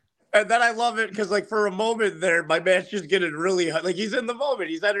 motherfucker. And then I love it because, for a moment there, my man's just getting really hot. He's in the moment.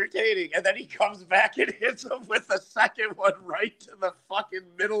 He's entertaining. And then he comes back and hits him with the second one right to the fucking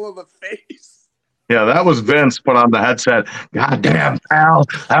middle of the face. Yeah, that was Vince put on the headset. God damn, pal.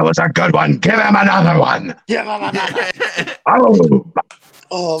 That was a good one. Give him another one. Give him another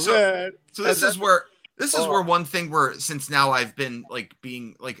Oh, man. So this is where one thing where, since now I've been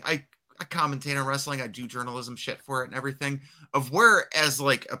being I commentate on wrestling, I do journalism shit for it and everything, of where, as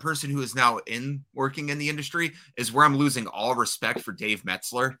a person who is now working in the industry, is where I'm losing all respect for Dave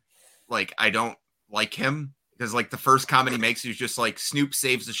Metzler. I don't like him Because like the first comment he makes is just like Snoop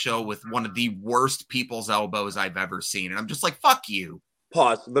saves the show with one of the worst people's elbows I've ever seen. And I'm just like, fuck you.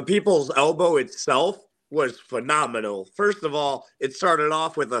 Pause. The people's elbow itself was phenomenal. First of all, it started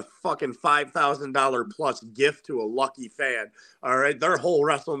off with a fucking $5,000 plus gift to a lucky fan. All right. Their whole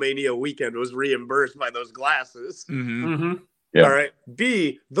WrestleMania weekend was reimbursed by those glasses. Yeah. All right.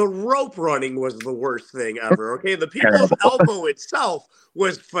 B, the rope running was the worst thing ever. Okay. The people's elbow itself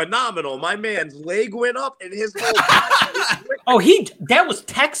was phenomenal. My man's leg went up and his whole body that was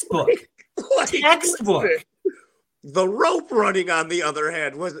textbook. Textbook. Listen, the rope running, on the other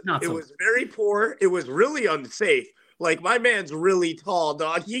hand, was very poor. It was really unsafe. Like, my man's really tall,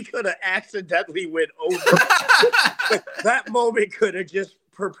 dog. He could have accidentally went over. That moment could have just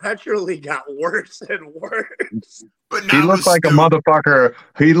perpetually got worse and worse. But he looked like a motherfucker.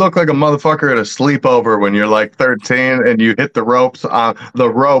 He looked like a motherfucker at a sleepover when you're like 13 and you hit the ropes on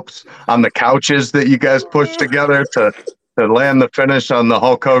the couches that you guys pushed together to land the finish on the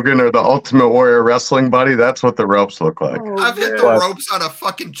Hulk Hogan or the Ultimate Warrior Wrestling Buddy. That's what the ropes look like. I've hit the ropes on a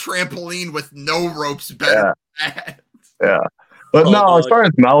fucking trampoline with no ropes better than that. Yeah. But no, as far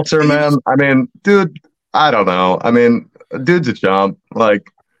as Meltzer, man, I mean, dude, I don't know. I mean, dude's a chump. Like,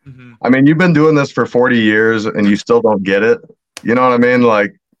 I mean, you've been doing this for 40 years and you still don't get it. You know what I mean?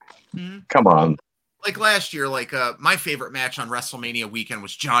 Like, come on. Like last year, like my favorite match on WrestleMania weekend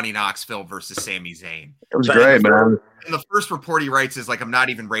was Johnny Knoxville versus Sami Zayn. It was great, man. And the first report he writes is like, I'm not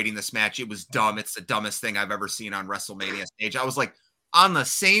even rating this match. It was dumb. It's the dumbest thing I've ever seen on WrestleMania stage. I was like, on the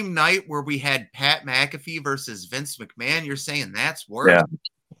same night where we had Pat McAfee versus Vince McMahon, you're saying that's worse? Yeah.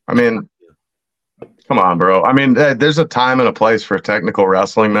 I mean, come on, bro. I mean, there's a time and a place for technical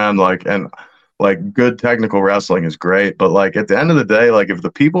wrestling, man. Like, and like good technical wrestling is great. But like at the end of the day, like if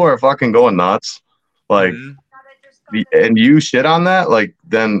the people are fucking going nuts, like, and you shit on that, like,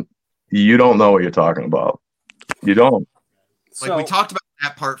 then you don't know what you're talking about. You don't. Like we talked about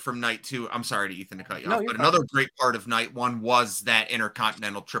that part from night 2. I'm sorry to Ethan to cut you off, but another great part of night 1 was that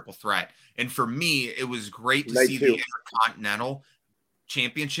Intercontinental Triple Threat. And for me, it was great to see the Intercontinental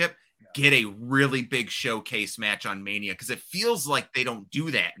Championship get a really big showcase match on Mania because it feels like they don't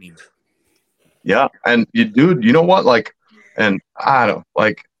do that anymore. Yeah, and dude, you know what? Like, and I don't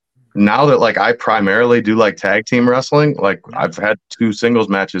like. Now that like I primarily do like tag team wrestling, like I've had 2 singles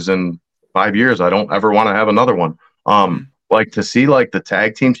matches in 5 years. I don't ever want to have another one. Like to see like the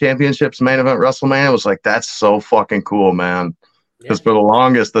tag team championships main event WrestleMania was like, that's so fucking cool, man. Because for the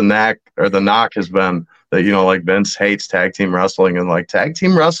longest the knock has been that, you know, like Vince hates tag team wrestling, and like tag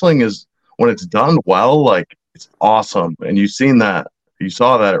team wrestling is, when it's done well, like it's awesome. And you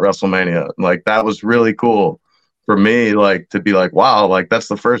saw that at WrestleMania. Like that was really cool. For me, like to be like, wow, like that's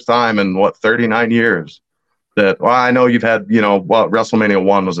the first time in 39 years that, well, I know you've had, you know, well, WrestleMania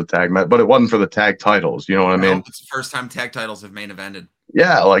 1 was a tag match, but it wasn't for the tag titles. You know what I mean? It's the first time tag titles have main evented.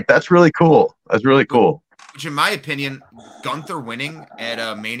 Yeah, like that's really cool. That's really cool. Which, in my opinion, Gunther winning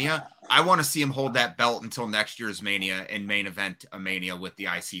at Mania, I want to see him hold that belt until next year's Mania and main event a Mania with the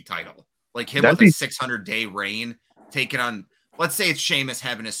IC title. Like him with a 600-day reign, taking on, let's say it's Sheamus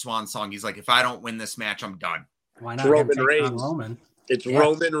having his swan song. He's like, if I don't win this match, I'm done. Why not Roman Reigns? It's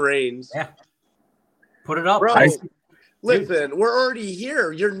Roman Reigns. Yeah. Put it up. Bro, listen, we're already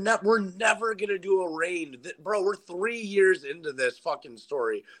here. We're never going to do a reign. Bro, we're 3 years into this fucking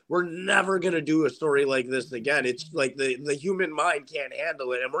story. We're never going to do a story like this again. It's like the human mind can't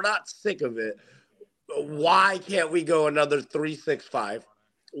handle it, and we're not sick of it. Why can't we go another 365?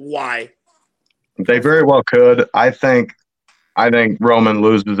 Why? They very well could. I think Roman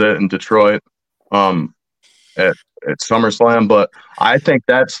loses it in Detroit. At SummerSlam, but I think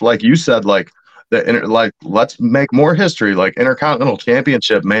that's, like you said, like let's make more history, like Intercontinental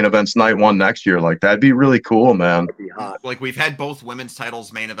Championship main events night 1 next year. Like that'd be really cool, man. That'd be hot. Like we've had both women's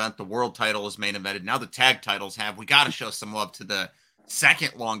titles main event, the world title is main evented. Now the tag titles have. We got to show some love to the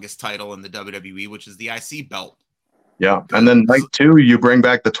second longest title in the WWE, which is the IC belt. Yeah, and then night 2, you bring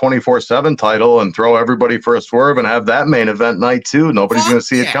back the 24/7 title and throw everybody for a swerve and have that main event night 2. Nobody's going to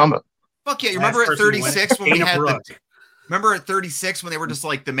see it coming. Fuck yeah! You remember at 36 when we had remember at 36 when they were just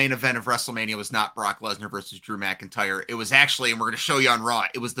like the main event of WrestleMania was not Brock Lesnar versus Drew McIntyre. It was actually, and we're going to show you on Raw,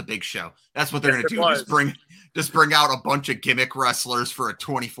 it was the Big Show. That's what they're going to do. Just bring out a bunch of gimmick wrestlers for a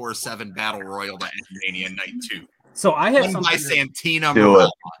 24/7 battle royal to end Mania night 2. So I have something by Santina.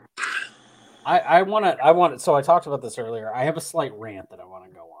 I want to. So I talked about this earlier. I have a slight rant that I want to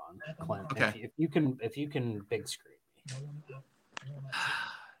go on, Clint. Okay. If you can big screen me.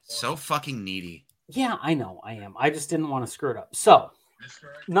 So fucking needy. Yeah, I know I am. I just didn't want to screw it up. So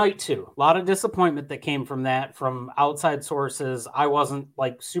Night 2, a lot of disappointment that came from that from outside sources. I wasn't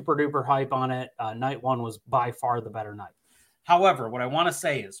like super duper hype on it. Night 1 was by far the better night. However, what I want to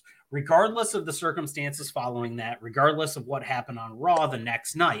say is, regardless of the circumstances following that, regardless of what happened on Raw the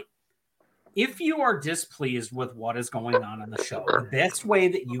next night, if you are displeased with what is going on in the show, the best way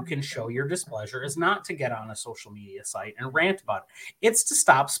that you can show your displeasure is not to get on a social media site and rant about it. It's to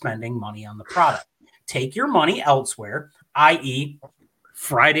stop spending money on the product. Take your money elsewhere, i.e.,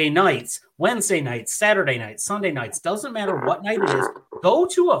 Friday nights, Wednesday nights, Saturday nights, Sunday nights, doesn't matter what night it is, go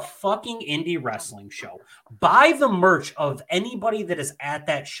to a fucking indie wrestling show. Buy the merch of anybody that is at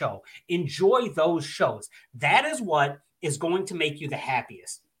that show. Enjoy those shows. That is what is going to make you the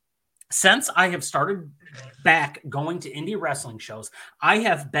happiest. Since I have started back going to indie wrestling shows, I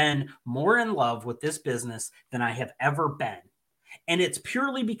have been more in love with this business than I have ever been. And it's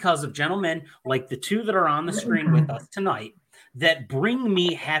purely because of gentlemen like the two that are on the screen with us tonight that bring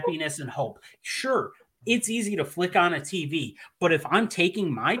me happiness and hope. Sure, it's easy to flick on a TV, but if I'm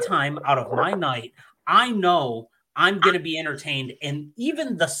taking my time out of my night, I know I'm going to be entertained, and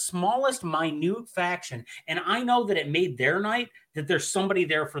even the smallest minute faction, and I know that it made their night, that there's somebody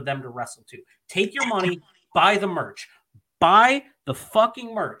there for them to wrestle to. Take your money, buy the merch. Buy the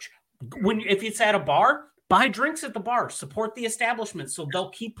fucking merch. If it's at a bar, buy drinks at the bar. Support the establishment so they'll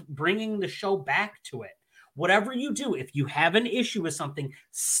keep bringing the show back to it. Whatever you do, if you have an issue with something,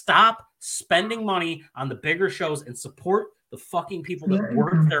 stop spending money on the bigger shows and support the fucking people that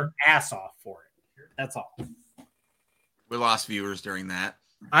work their ass off for it. That's all. We lost viewers during that.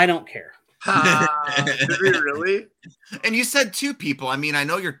 I don't care. Did we really? And you said 2 people. I mean, I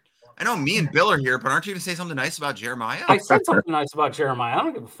know me and Bill are here, but aren't you going to say something nice about Jeremiah? I said something nice about Jeremiah. I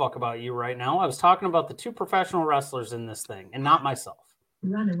don't give a fuck about you right now. I was talking about the 2 professional wrestlers in this thing and not myself.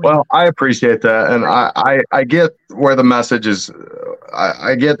 Well, I appreciate that. And I get where the message is.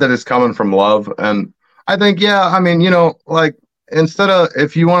 I get that it's coming from love. And I think, yeah, I mean, like, instead of,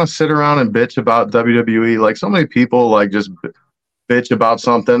 if you want to sit around and bitch about WWE, like so many people like just bitch about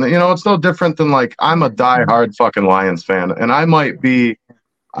something, it's no different than like, I'm a diehard fucking Lions fan. And I mean,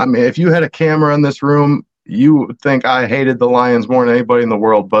 if you had a camera in this room, you would think I hated the Lions more than anybody in the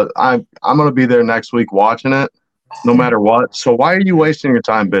world, but I'm going to be there next week watching it no matter what. So why are you wasting your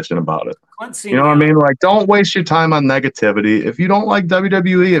time bitching about it? You know what I mean? Like, don't waste your time on negativity. If you don't like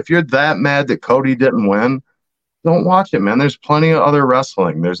WWE, if you're that mad that Cody didn't win, don't watch it, man. There's plenty of other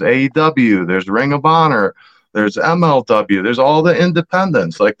wrestling. There's AEW, there's Ring of Honor, there's MLW, there's all the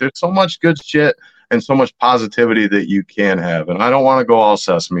independents. Like, there's so much good shit and so much positivity that you can have. And I don't want to go all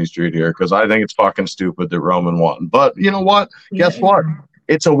Sesame Street here because I think it's fucking stupid that Roman won. But you know what? Guess what?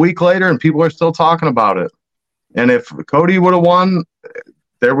 It's a week later and people are still talking about it. And if Cody would have won,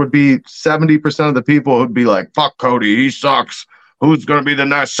 there would be 70% of the people who'd be like, fuck Cody, he sucks. Who's going to be the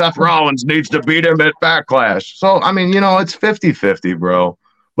next? Seth Rollins needs to beat him at Backlash. So, I mean, it's 50-50, bro.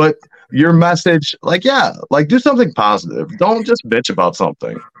 But your message, like, yeah, like do something positive. Don't just bitch about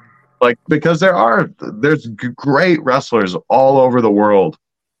something. Like, because there's great wrestlers all over the world.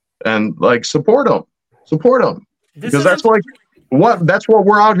 And, like, support them. Because that's like that's what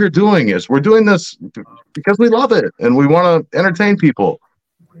we're out here doing is we're doing this because we love it and we want to entertain people.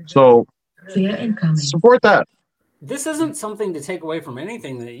 So support that. This isn't something to take away from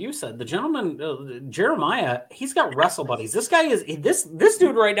anything that you said. The gentleman, Jeremiah, he's got wrestle buddies. This guy is this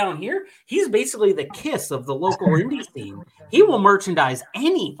dude right down here. He's basically the Kiss of the local indie scene. He will merchandise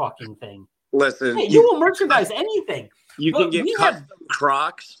any fucking thing. Listen, you will merchandise anything. You can get custom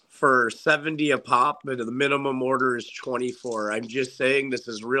Crocs for $70 a pop, but the minimum order is $24. I'm just saying this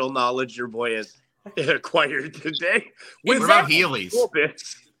is real knowledge your boy has acquired today. What about Heelys?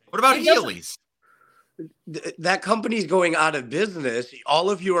 What about Heelys? That company's going out of business. All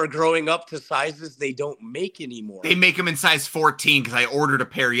of you are growing up to sizes they don't make anymore. They make them in size 14 because I ordered a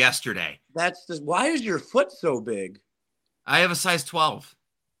pair yesterday. That's just, why is your foot so big? I have a size 12.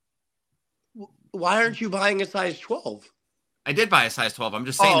 Why aren't you buying a size 12? I did buy a size 12. I'm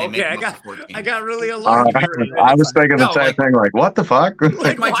just saying they make them 14. I got really alarmed. I was thinking the same thing. Like, what the fuck?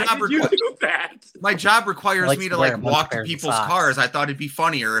 Like my job requires me to like walk to people's socks. cars. I thought it'd be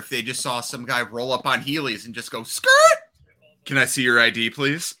funnier if they just saw some guy roll up on Heelys and just go skirt. Can I see your ID,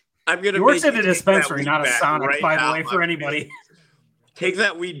 please? I'm gonna. He works at a dispensary, not a Sonic, right by the way, for anybody. Take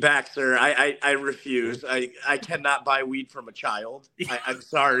that weed back, sir. I refuse. I cannot buy weed from a child. I'm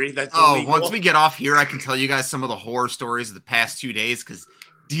sorry. That's illegal. Once we get off here, I can tell you guys some of the horror stories of the past 2 days because,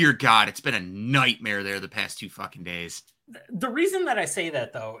 dear God, it's been a nightmare there the past 2 fucking days. The reason that I say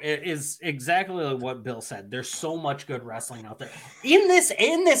that though is exactly what Bill said. There's so much good wrestling out there in this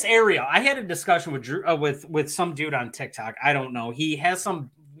area. I had a discussion with Drew, with some dude on TikTok. I don't know. He has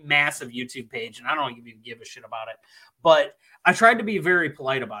some massive YouTube page, and I don't even give a shit about it. But I tried to be very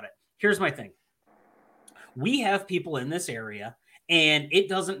polite about it. Here's my thing: we have people in this area, and it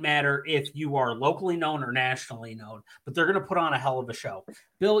doesn't matter if you are locally known or nationally known, but they're going to put on a hell of a show.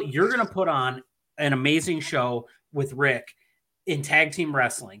 Bill, you're going to put on an amazing show with Rick in tag team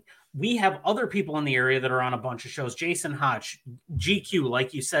wrestling. We have other people in the area that are on a bunch of shows. Jason Hotch, GQ,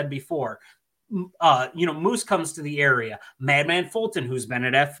 like you said before. Moose comes to the area. Madman Fulton, who's been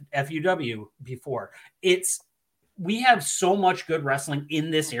at FUW before. We have so much good wrestling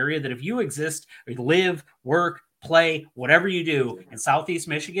in this area that if you exist, live, work, play, whatever you do in Southeast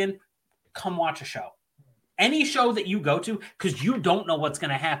Michigan, come watch a show. Any show that you go to, because you don't know what's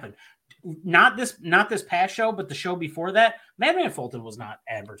going to happen. Not this past show, but the show before that, Madman Fulton was not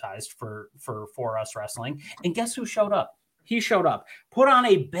advertised for us wrestling. And guess who showed up? He showed up, put on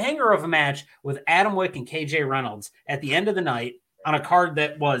a banger of a match with Adam Wick and KJ Reynolds at the end of the night on a card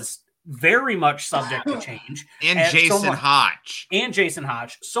that was very much subject to change. And Jason Hotch. And Jason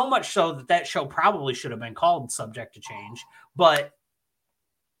Hotch. So much so that show probably should have been called Subject to Change. But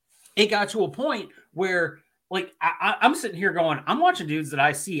it got to a point where, like, I'm sitting here going, I'm watching dudes that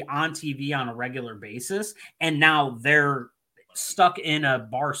I see on TV on a regular basis, and now they're stuck in a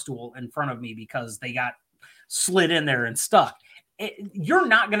bar stool in front of me because they got slid in there and stuck. You're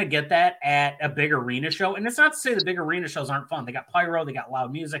not going to get that at a big arena show. And it's not to say the big arena shows aren't fun. They got pyro, they got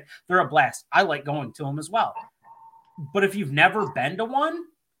loud music. They're a blast. I like going to them as well. But if you've never been to one,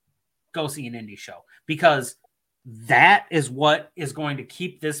 go see an indie show, because that is what is going to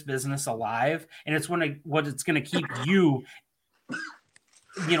keep this business alive. And it's what it's going to keep you,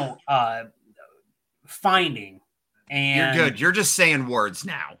 finding. And you're good. You're just saying words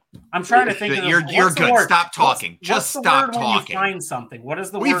now. I'm trying to think. You're good. Word? Stop talking. What's Just stop talking. When you find something. What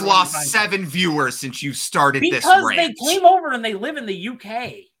is the We've word? lost 7 viewers since you started this rant. Because they came over and they live in the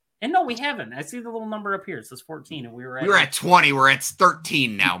UK. And no, we haven't. I see the little number up here. It says 14, and we were at 20. We're at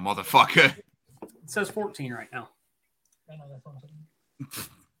 13 now, motherfucker. It says 14 right now.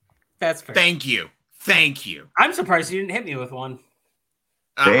 That's fair. Thank you. I'm surprised you didn't hit me with one.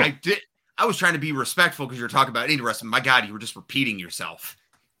 I did. I was trying to be respectful because you're talking about indie wrestling. My God, you were just repeating yourself.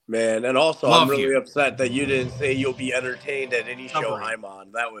 Man, and also I'm really upset that you didn't say you'll be entertained at any show I'm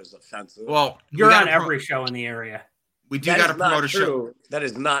on. That was offensive. Well, you're on every show in the area. We do got to promote a show. That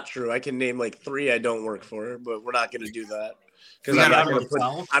is not true. I can name like 3 I don't work for, but we're not going to do that. Because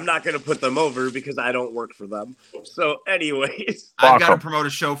I'm not going to put them over because I don't work for them. So anyways. I've got to promote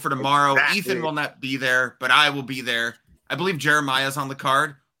a show for tomorrow. Ethan will not be there, but I will be there. I believe Jeremiah's on the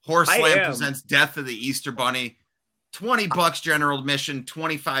card. Horse Slam presents Death of the Easter Bunny. $20 general admission,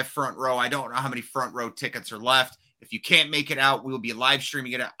 25 front row. I don't know how many front row tickets are left. If you can't make it out, we will be live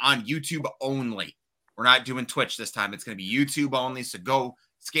streaming it on YouTube only. We're not doing Twitch this time. It's going to be YouTube only. So go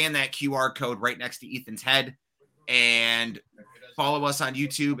scan that QR code right next to Ethan's head and follow us on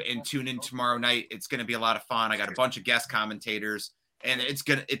YouTube and tune in tomorrow night. It's going to be a lot of fun. I got a bunch of guest commentators, and it's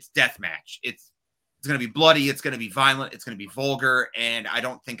death match. It's going to be bloody. It's going to be violent. It's going to be vulgar. And I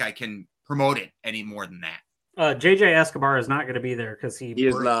don't think I can promote it any more than that. JJ Escobar is not going to be there because he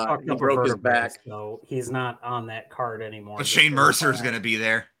broke his back. So he's not on that card anymore. But Shane Mercer is going to be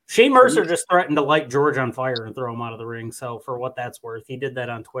there. Shane Mercer just threatened to light George on fire and throw him out of the ring. So for what that's worth, he did that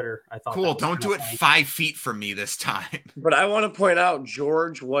on Twitter. I thought, cool. Don't do it 5 feet from me this time. But I want to point out,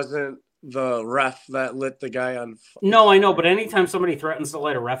 George wasn't the ref that lit the guy on fire. No, I know. But anytime somebody threatens to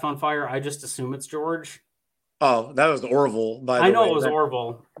light a ref on fire, I just assume it's George. Oh, that was Orville. I know it was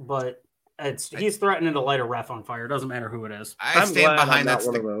Orville, but he's threatening to light a ref on fire. It doesn't matter who it is. I stand behind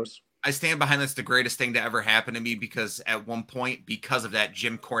that. I stand behind that's the greatest thing to ever happen to me, because at one point, because of that,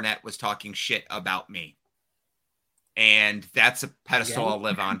 Jim Cornette was talking shit about me. And that's a pedestal I'll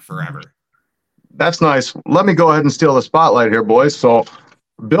live on forever. That's nice. Let me go ahead and steal the spotlight here, boys. So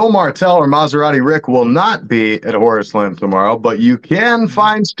Bill Martel or Maserati Rick will not be at Horror Slam tomorrow, but you can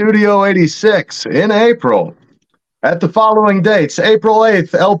find Studio 86 in April at the following dates: April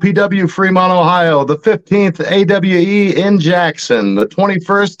 8th, LPW Fremont, Ohio; the 15th, AWE in Jackson; the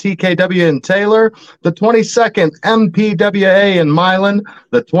 21st, TKW in Taylor; the 22nd, MPWA in Milan;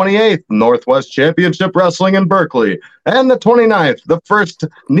 the 28th, Northwest Championship Wrestling in Berkeley; and the 29th, the first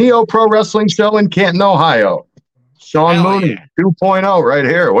Neo Pro Wrestling show in Canton, Ohio. Sean Mooney 2.0 right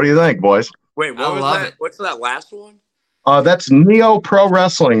here. What do you think, boys? Wait, what was that? What's that last one? That's Neo Pro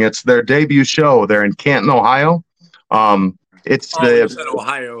Wrestling. It's their debut show. They're in Canton, Ohio. It's You said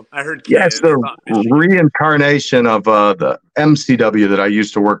Ohio. I heard it's the reincarnation of the MCW that I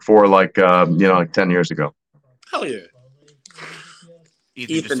used to work for, like 10 years ago. Hell yeah.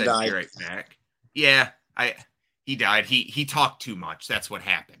 Ethan died. Be right back. Yeah, he died. He talked too much. That's what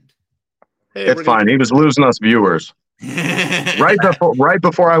happened. Hey, it's fine. He was losing us viewers. right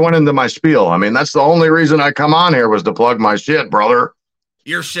before I went into my spiel. I mean, that's the only reason I come on here was to plug my shit, brother.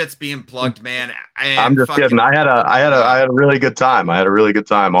 Your shit's being plugged, man. I'm just kidding. I had a really good time.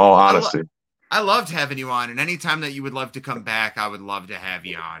 All honesty. I loved having you on, and anytime that you would love to come back, I would love to have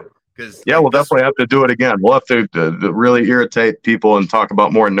you on. We'll definitely have to do it again. We'll have to really irritate people and talk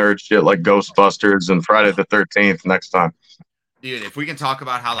about more nerd shit like Ghostbusters and Friday the 13th next time. Dude, if we can talk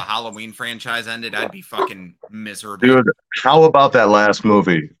about how the Halloween franchise ended, I'd be fucking miserable. Dude, how about that last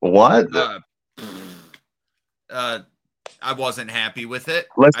movie? What? I wasn't happy with it.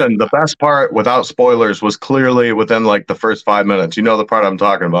 Listen, the best part, without spoilers, was clearly within like the first 5 minutes. You know the part I'm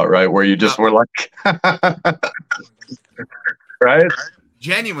talking about, right? Where you just were like, right?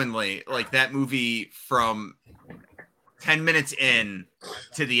 Genuinely, like that movie from 10 minutes in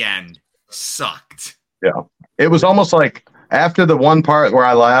to the end sucked. Yeah. It was almost like after the one part where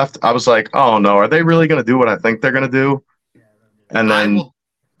I laughed, I was like, oh no, are they really going to do what I think they're going to do? And then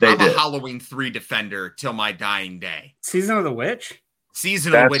I'm a Halloween 3 defender till my dying day. Season of the Witch?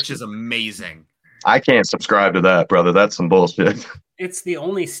 Season of the Witch is amazing. I can't subscribe to that, brother. That's some bullshit. It's the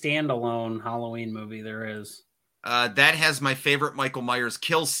only standalone Halloween movie there is. That has my favorite Michael Myers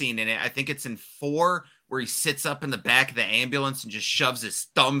kill scene in it. I think it's in 4, where he sits up in the back of the ambulance and just shoves his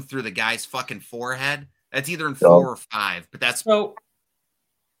thumb through the guy's fucking forehead. That's either in 4 or 5, but that's so.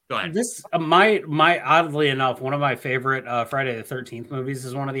 Go ahead. This my oddly enough, one of my favorite Friday the 13th movies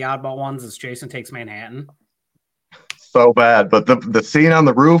is one of the oddball ones. Is Jason Takes Manhattan. So bad, but the scene on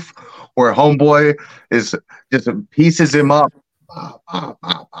the roof where homeboy is just pieces him up,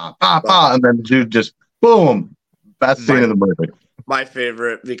 and then dude just boom. Best scene in the movie. My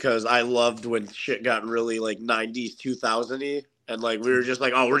favorite, because I loved when shit got really like 90s, 2000-y, and like we were just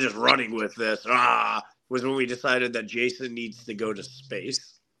like, oh, we're just running with this. Was when we decided that Jason needs to go to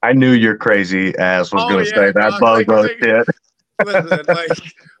space. I knew your crazy ass was going to say that bozo shit. Listen,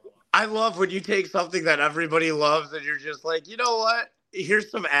 like, I love when you take something that everybody loves and you're just like, you know what?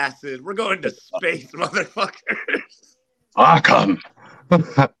 Here's some acid. We're going to space, motherfuckers. Come.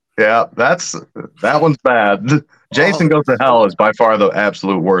 Yeah, that one's bad. Jason Goes to Hell is by far the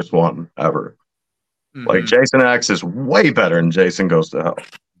absolute worst one ever. Mm-hmm. Like Jason X is way better than Jason Goes to Hell.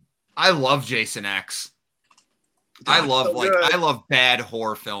 I love Jason X. I love bad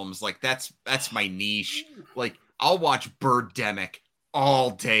horror films. Like that's my niche. Like I'll watch Birdemic all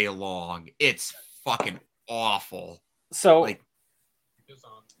day long. It's fucking awful. So like,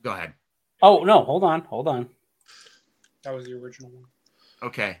 go ahead. Oh no, hold on. That was the original one.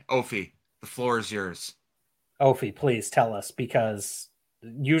 Okay, Ophi, the floor is yours. Ophi, please tell us, because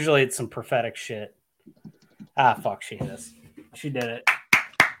usually it's some prophetic shit. Fuck, she hit us. She did it.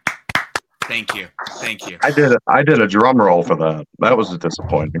 Thank you. I did a drum roll for that. That was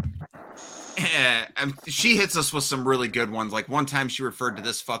disappointing. She hits us with some really good ones. Like one time she referred to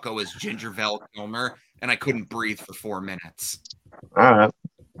this fucko as Ginger Val Kilmer, and I couldn't breathe for 4 minutes. All right.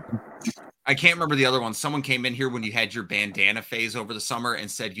 I can't remember the other one. Someone came in here when you had your bandana phase over the summer and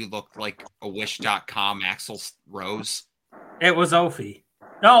said you looked like a Wish.com Axl Rose. It was Ophi.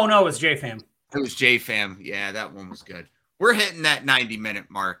 No, it was JFam. It was JFam. Yeah, that one was good. We're hitting that 90-minute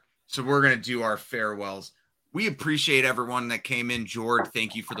mark, so we're going to do our farewells. We appreciate everyone that came in. Jord,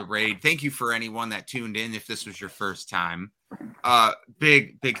 thank you for the raid. Thank you for anyone that tuned in if this was your first time.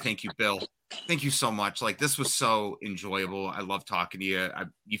 Big thank you, Bill. Thank you so much. Like, this was so enjoyable. I love talking to you.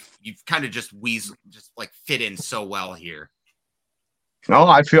 You've kind of just fit in so well here. No,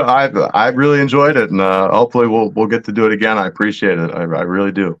 I feel I really enjoyed it, and hopefully we'll get to do it again. I appreciate it. I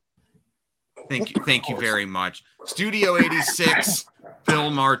really do. Thank you very much. Studio 86, Bill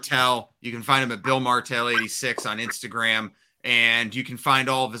Martel. You can find him at Bill Martel 86 on Instagram, and you can find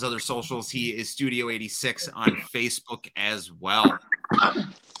all of his other socials. He is Studio 86 on Facebook as well.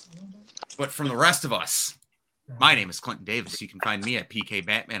 But from the rest of us, my name is Clinton Davis. You can find me at PK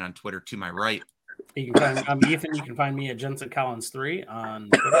Batman on Twitter to my right. You can find, I'm Ethan. You can find me at Jensen Collins 3 on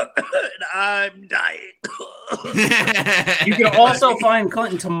Twitter. I'm dying. You can also find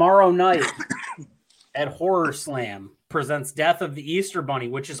Clinton tomorrow night at Horror Slam presents Death of the Easter Bunny,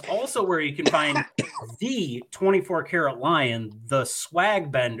 which is also where you can find the 24 Karat Lion, the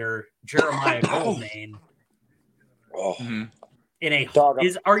swag bender, Jeremiah Goldmane. Oh. Mm-hmm.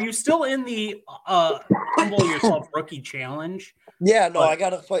 Are you still in the Humble Yourself Rookie Challenge? Yeah, no, I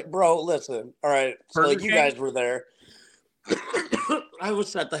gotta fight, bro. Listen, all right. So like you guys were there. I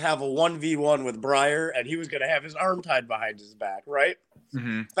was set to have a 1v1 with Breyer, and he was going to have his arm tied behind his back, right?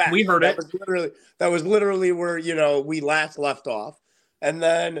 Mm-hmm. Fact. We heard that it. That was literally where, we last left off. And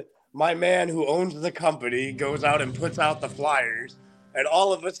then my man who owns the company goes out and puts out the flyers, and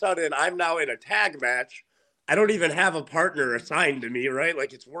all of a sudden I'm now in a tag match. I don't even have a partner assigned to me, right?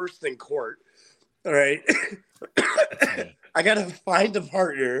 Like, it's worse than court. All right. I got to find a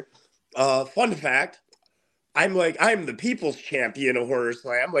partner. Fun fact, I'm the people's champion of Horror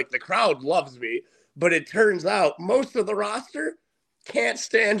Slam. Like, the crowd loves me, but it turns out most of the roster can't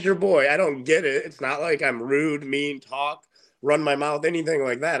stand your boy. I don't get it. It's not like I'm rude, mean, talk, run my mouth, anything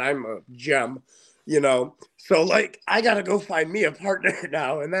like that. I'm a gem, So, like, I got to go find me a partner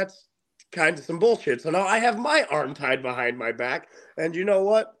now, and that's kind of some bullshit. So now I have my arm tied behind my back, and you know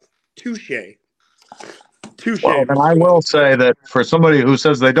what? Touche. Well, and I will say that for somebody who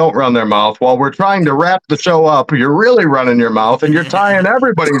says they don't run their mouth, while we're trying to wrap the show up, you're really running your mouth and you're tying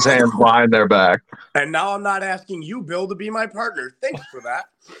everybody's hands behind their back. And now I'm not asking you, Bill, to be my partner. Thanks for that.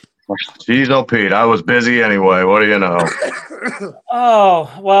 Jeez, oh, Pete, I was busy anyway. What do you know?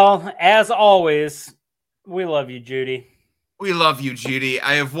 Oh, well, as always, we love you, Judy. We love you, Judy.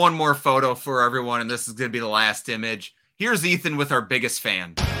 I have one more photo for everyone, and this is going to be the last image. Here's Ethan with our biggest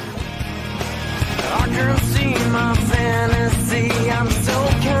fan. I can see my fantasy.